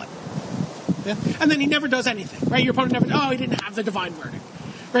opportunity to kill it. Yeah? And then he never does anything. Right? Your opponent never, he didn't have the Divine Verdict.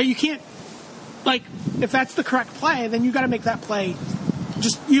 Right? You can't, like, if that's the correct play, then you got to make that play.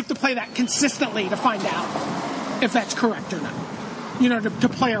 You have to play that consistently to find out if that's correct or not. To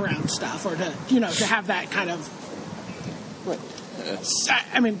play around stuff or to have that kind of. Right.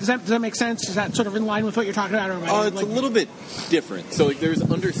 I mean, does that make sense? Is that sort of in line with what you're talking about? Or it's a little bit different. So, like, there's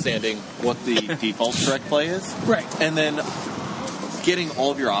understanding what the default correct play is, right? And then getting all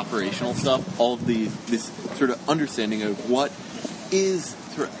of your operational stuff, all of this sort of understanding of what is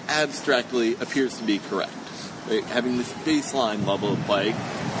sort of abstractly appears to be correct. Right? Having this baseline level of play,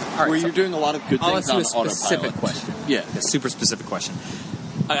 where you're doing a lot of good things on autopilot. I'll ask you a specific question. Yeah, a super specific question.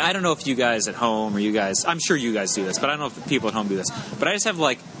 I don't know if you guys at home or you guys, I'm sure you guys do this, but I don't know if the people at home do this. But I just have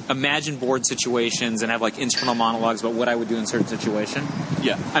like imagine board situations and have like internal monologues about what I would do in a certain situation.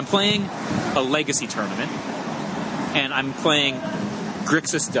 Yeah. I'm playing a legacy tournament and I'm playing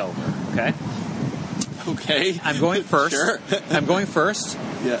Grixis Delver, okay? Okay. I'm going first. Sure. I'm going first.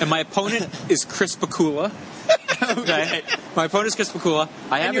 Yeah. And my opponent is Chris Bakula. Okay. My opponent is Chris Bakula.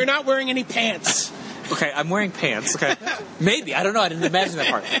 And you're not wearing any pants. Okay, I'm wearing pants. Okay, maybe I don't know. I didn't imagine that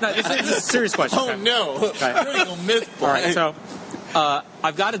part. No, this is a serious question. Oh okay? No! Okay. Myth. All right, so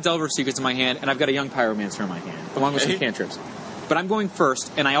I've got a Delver Secrets in my hand, and I've got a Young Pyromancer in my hand, along with some cantrips. But I'm going first,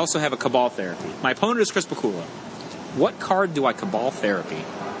 and I also have a Cabal Therapy. My opponent is Chris Bakula. What card do I Cabal Therapy?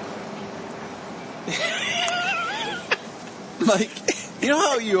 Like, you know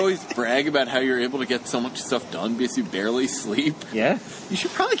how you always brag about how you're able to get so much stuff done because you barely sleep? Yeah. You should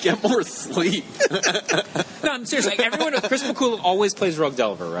probably get more sleep. No, I'm serious. Like, everyone, Chris Bakula always plays Rogue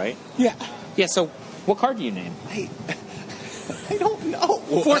Delver, right? Yeah. Yeah, so what card do you name? I don't know.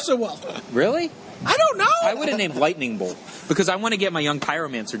 Force of Will. Really? I don't know. I would have named Lightning Bolt because I want to get my Young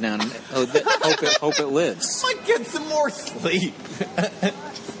Pyromancer down and hope it lives. I might get some more sleep.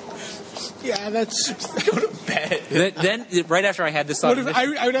 Yeah, that's... Go to bed. Then, right after I had this thought...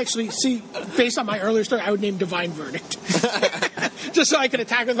 I would actually see, based on my earlier story, I would name Divine Verdict. just so I could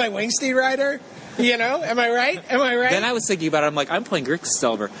attack with my Wingsteed Rider. You know, am I right? Then I was thinking about it. I'm like, I'm playing Grixis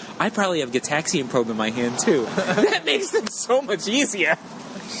Delver. I probably have Gitaxian Probe in my hand too. That makes things so much easier.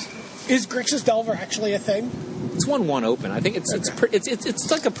 Is Grixis Delver actually a thing? It's 1/1 open. I think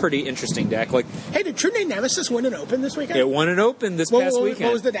it's like a pretty interesting deck. Like, hey, did True Name Nemesis win an open this weekend? It won an open this past weekend.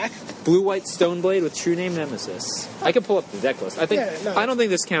 What was the deck? Blue-white Stoneblade with True Name Nemesis. I can pull up the deck list. I don't think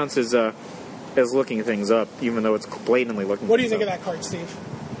this counts as looking things up, even though it's blatantly looking. What do you think of that card, Steve?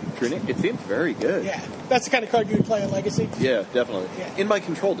 It seems very good. Yeah, that's the kind of card you would play in Legacy. Yeah, definitely. Yeah. In my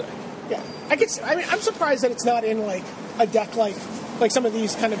control deck. Yeah, I'm surprised that it's not in like a deck like some of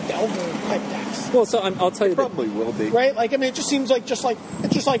these kind of Delver type decks. Well, so I'll tell you, probably will be right. Like, I mean, it just seems like it's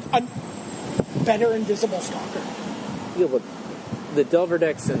just like a better Invisible Stalker. Yeah, look, the Delver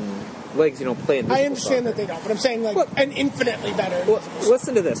decks and Legs, play Invisible I understand Stalker. that they don't, but I'm saying an infinitely better. Well,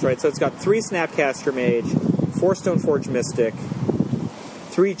 listen to this, right? So it's got 3 Snapcaster Mage, 4 Stoneforge Mystic,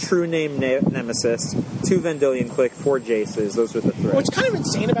 3 True Name Nemesis, 2 Vendilion Click, 4 Jaces. Those are the 3. What's kind of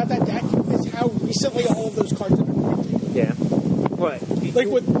insane about that deck is how recently all of those cards have been printed. Yeah. What? You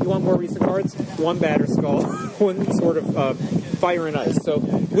want more recent cards? 1 Batterskull, 1 sort of Fire and Ice. So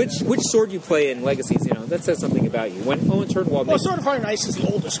which sword you play in Legacies, that says something about you. When Owen Turtenwald Sword of Fire and Ice is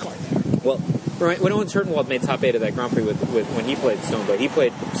the oldest card there. Well, right, when Owen Turtenwald made top 8 of that Grand Prix with when he played Stoneblade, he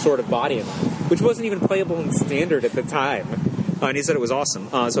played Sword of Body and Mind, which wasn't even playable in Standard at the time. And he said it was awesome.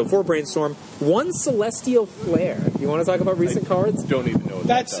 So 4 Brainstorm, 1 Celestial Flare. You want to talk about recent cards? Don't even know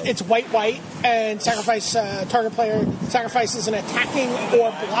what it's white, and sacrifice target player sacrifices an attacking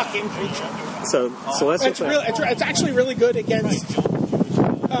or blocking creature. So Celestial Flare. It's actually really good against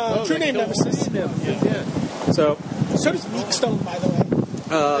True Name Nemesis. Yeah. So does Meekstone, by the way.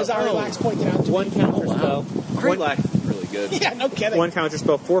 As Arilax pointed out to 1 me. counter spell. Arilax is really good. Yeah, no kidding. 1 counter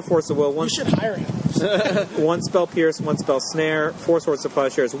spell, 4 Force of Will, 1. You should hire him. 1 Spell Pierce, 1 Spell Snare, 4 Sword Supply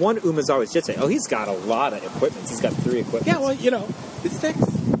Shares, 1 Umezawa's Jitsu. Oh, he's got a lot of equipment. He's got 3 equipment. Yeah, well, It sticks.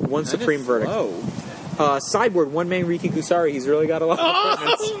 1 Supreme Verdict. Sideboard, 1 Manriki Gusari. He's really got a lot of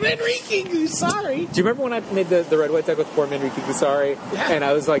equipment. Oh, Manriki Gusari. Do you remember when I made the red-white deck with 4 Manriki Gusari? Yeah. And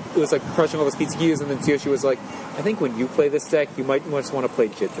I was like, it was like crushing all those PTQs, and then Tioshi was like, I think when you play this deck, you might just want to play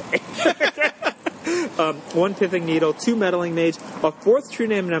Jitsu. 1 Pithing Needle, 2 Meddling Mage, a 4th True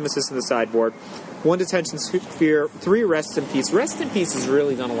Name Nemesis in the sideboard, 1 Detention Sphere, 3 Rest in Peace. Rest in Peace has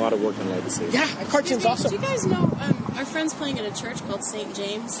really done a lot of work in Legacy. Yeah, that card seems awesome. Do you guys know our friend's playing at a church called St.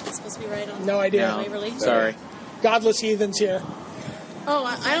 James? It's supposed to be right on. No idea. Waverly. Sorry. Godless Heathens here. Oh,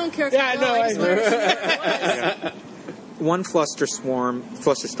 I don't care if Yeah, you no, I just wanted to see what it was. 1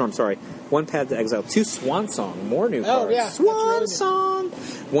 Flusterstorm, 1 Path to Exile, 2 Swan Song, more new cards. Oh, yeah. Swan Song!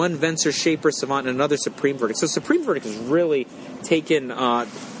 1 Venser Shaper Savant, and another Supreme Verdict. So Supreme Verdict has really taken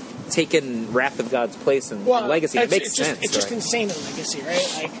Wrath of God's place in Legacy. It makes sense. It's just insane in Legacy,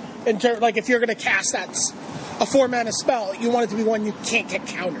 right? Like, if you're going to cast a 4-mana spell, you want it to be one you can't get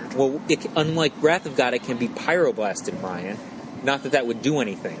countered. Well, unlike Wrath of God, it can be Pyroblasted, Brian. Not that would do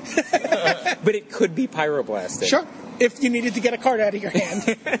anything. But it could be Pyroblasted. Sure. If you needed to get a card out of your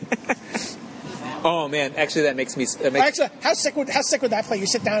hand. Oh man, actually that makes me. Actually, how sick would that play? You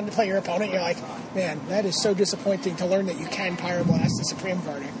sit down to play your opponent, and you're like, man, that is so disappointing to learn that you can Pyroblast the Supreme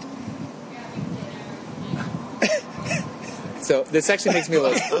Verdict. So this actually makes me a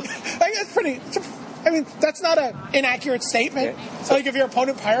little. That's pretty. I mean, that's not an inaccurate statement. Okay. So, like if your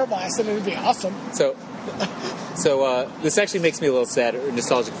opponent Pyroblasted, it would be awesome. So this actually makes me a little sad or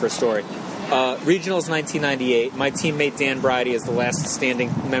nostalgic for a story. Regionals 1998. My teammate Dan Bridie is the last standing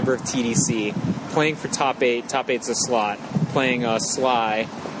member of TDC, playing for top 8. Top 8's a slot, playing Sly,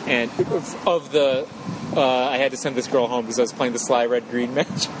 and I had to send this girl home because I was playing the Sly Red-Green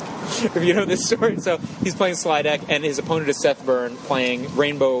match. If you know this story. So he's playing Sly deck, and his opponent is Seth Byrne playing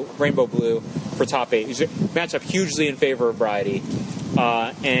Rainbow Blue for top 8. Match up hugely in favor of Bridie.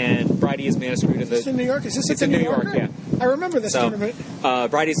 And Bridie is mana screwed in the. Is this in New York? Is this it's in New York? Yeah. I remember this tournament.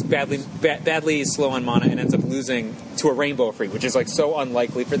 Bridie's badly slow on mana and ends up losing to a Rainbow Freak, which is like so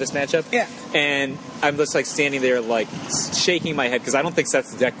unlikely for this matchup. Yeah. And I'm just like standing there like shaking my head because I don't think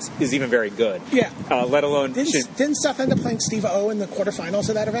Seth's deck is even very good. Yeah. Let alone. Didn't Seth end up playing Steve O in the quarterfinals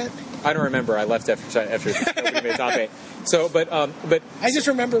of that event? I don't remember. I left after we made top 8. So, but I just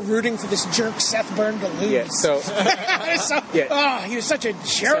remember rooting for this jerk Seth Byrne to lose. Yeah. So. He was such a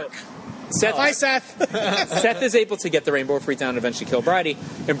jerk. Hi, Seth. Seth is able to get the Rainbow Freak down and eventually kill Bridie,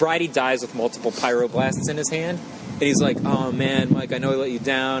 and Bridie dies with multiple Pyroblasts in his hand. And he's like, "Oh man, Mike, I know I let you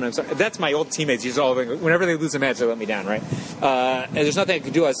down. I'm sorry." That's my old teammates. Whenever they lose a match, they let me down, right? And there's nothing I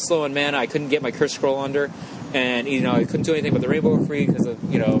could do. I was slow in mana. I couldn't get my Curse Scroll under. and I couldn't do anything but the Rainbow Free because of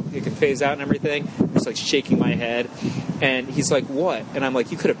it can phase out and everything. I'm just like shaking my head, and he's like, "What?" And I'm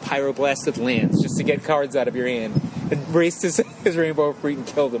like, "You could have pyroblasted Lance just to get cards out of your hand and raced his Rainbow Free and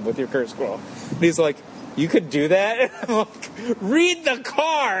killed him with your Curse Scroll." And he's like, "You could do that?" And I'm like, "Read the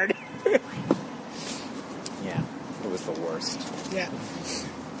card." Yeah, it was the worst. Yeah.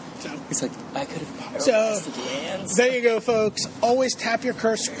 So he's like, "I could have pyroblasted Lance." There you go, folks. Always tap your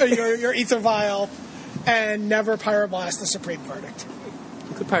your Ether Vial, and never pyroblast the Supreme Verdict.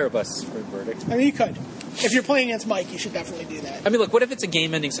 You could pyroblast the Supreme Verdict. I mean, you could. If you're playing against Mike, you should definitely do that. I mean, look, what if it's a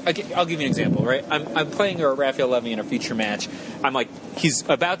game-ending... I'll give you an example, right? I'm playing a Raphael Levy in a feature match. I'm like, he's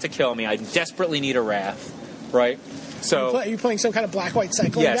about to kill me. I desperately need a Wrath, right? So are you playing some kind of black-white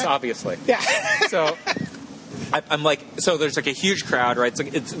cycling Yes, deck? obviously. Yeah. So I'm like, so there's like a huge crowd, right?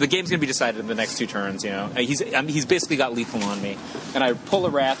 The game's going to be decided in the next 2 turns, And he's basically got lethal on me. And I pull a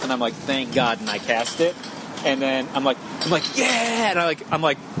Wrath, and I'm like, thank God, and I cast it. And then I'm like, yeah! And I'm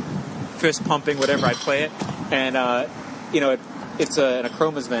like fist pumping, whatever, I play it. And, it's an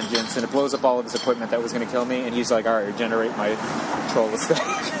Akroma's Vengeance, and it blows up all of his equipment that was going to kill me. And he's like, all right, regenerate my troll estate.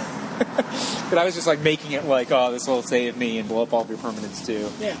 But I was just like making it like, oh, this will save me and blow up all of your permanents too.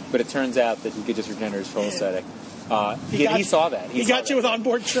 Yeah. But it turns out that he could just regenerate his troll aesthetic. He saw that. He got you with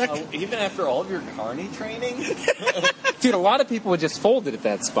onboard trick. Even after all of your Carney training? Dude, a lot of people would just fold it at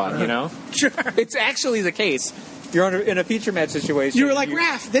that spot, Sure. It's actually the case. You're in a feature match situation. You were like,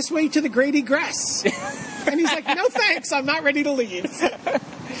 Raph, this way to the great egress. And he's like, no thanks, I'm not ready to leave.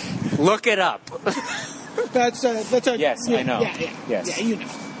 Look it up. That's a Yes, I know. Yeah. Yes. Yeah, you know.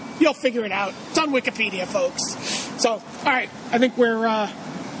 You'll figure it out. It's on Wikipedia, folks. So, all right, I think we're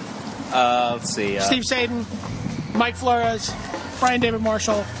let's see. Steve Sadin, Mike Flores, Brian David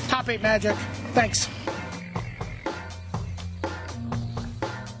Marshall, Top 8 Magic. Thanks.